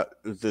talk about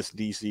this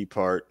DC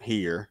part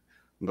here.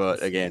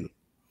 But again,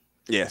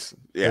 yes.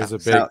 Yeah.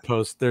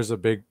 There's a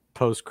big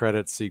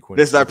post-credit sequence.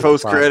 This is our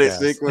post-credit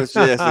sequence.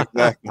 Yes,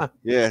 exactly.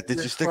 Yeah. Did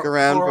you stick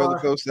around for the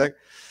post-sec?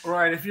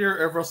 Right. If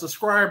you're a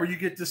subscriber, you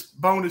get this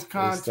bonus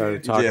content.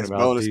 Started talking about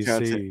bonus DC.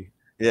 Content.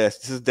 Yes,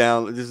 this is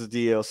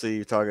DLC.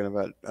 You're talking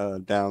about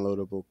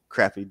downloadable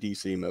crappy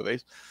DC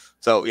movies.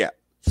 So yeah,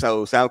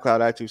 so SoundCloud,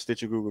 iTunes,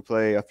 Stitcher, Google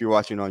Play. If you're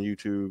watching on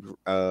YouTube,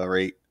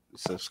 rate,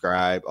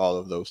 subscribe, all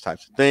of those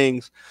types of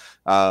things.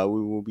 We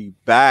will be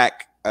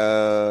back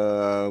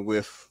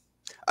with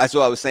That's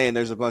what I was saying.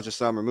 There's a bunch of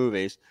summer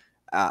movies.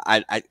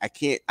 I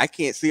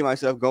can't see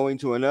myself going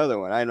to another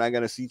one. I'm not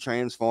gonna see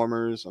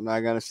Transformers. I'm not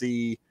gonna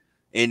see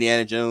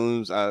Indiana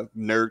Jones.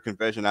 Nerd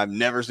confession: I've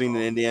never seen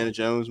an Indiana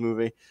Jones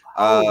movie.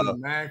 Holy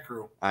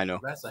mackerel! I know.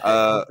 That's a heck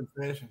of a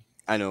confession.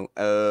 I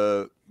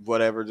know.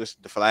 Whatever.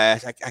 Just The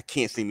Flash. I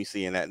can't see me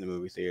seeing that in the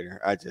movie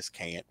theater. I just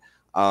can't.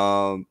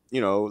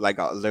 You know, like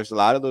there's a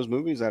lot of those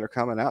movies that are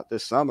coming out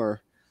this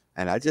summer,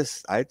 and I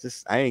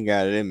ain't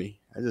got it in me.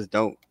 I just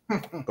don't.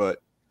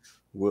 But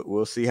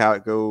we'll see how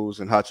it goes,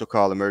 and Hutch will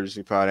call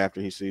emergency pod after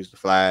he sees The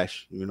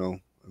Flash. You know,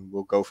 and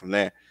we'll go from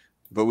there.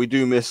 But we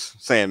do miss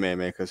Sandman,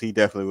 man, because he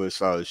definitely would have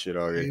saw this shit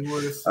already. He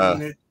would have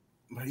seen it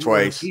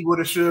twice. He would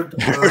have shook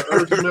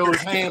Urgent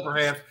Miller's hand,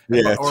 perhaps.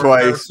 Yeah, or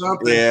twice.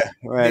 Something. Yeah,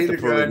 I had to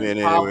pull him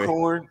in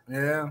popcorn.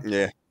 Anyway.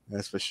 Yeah,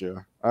 that's for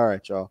sure. All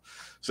right, y'all.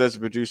 So as a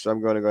producer,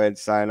 I'm going to go ahead and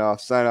sign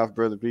off. Sign off,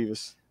 Brother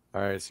Beavis.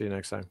 All right, see you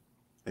next time.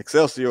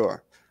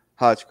 Excelsior.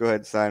 Hutch, go ahead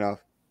and sign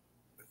off.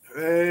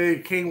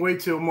 Hey, can't wait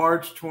till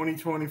March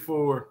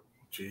 2024.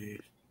 Jeez.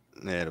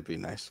 Yeah, it'll be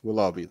nice. We'll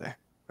all be there.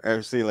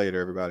 See you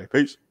later, everybody.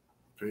 Peace.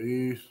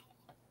 Peace.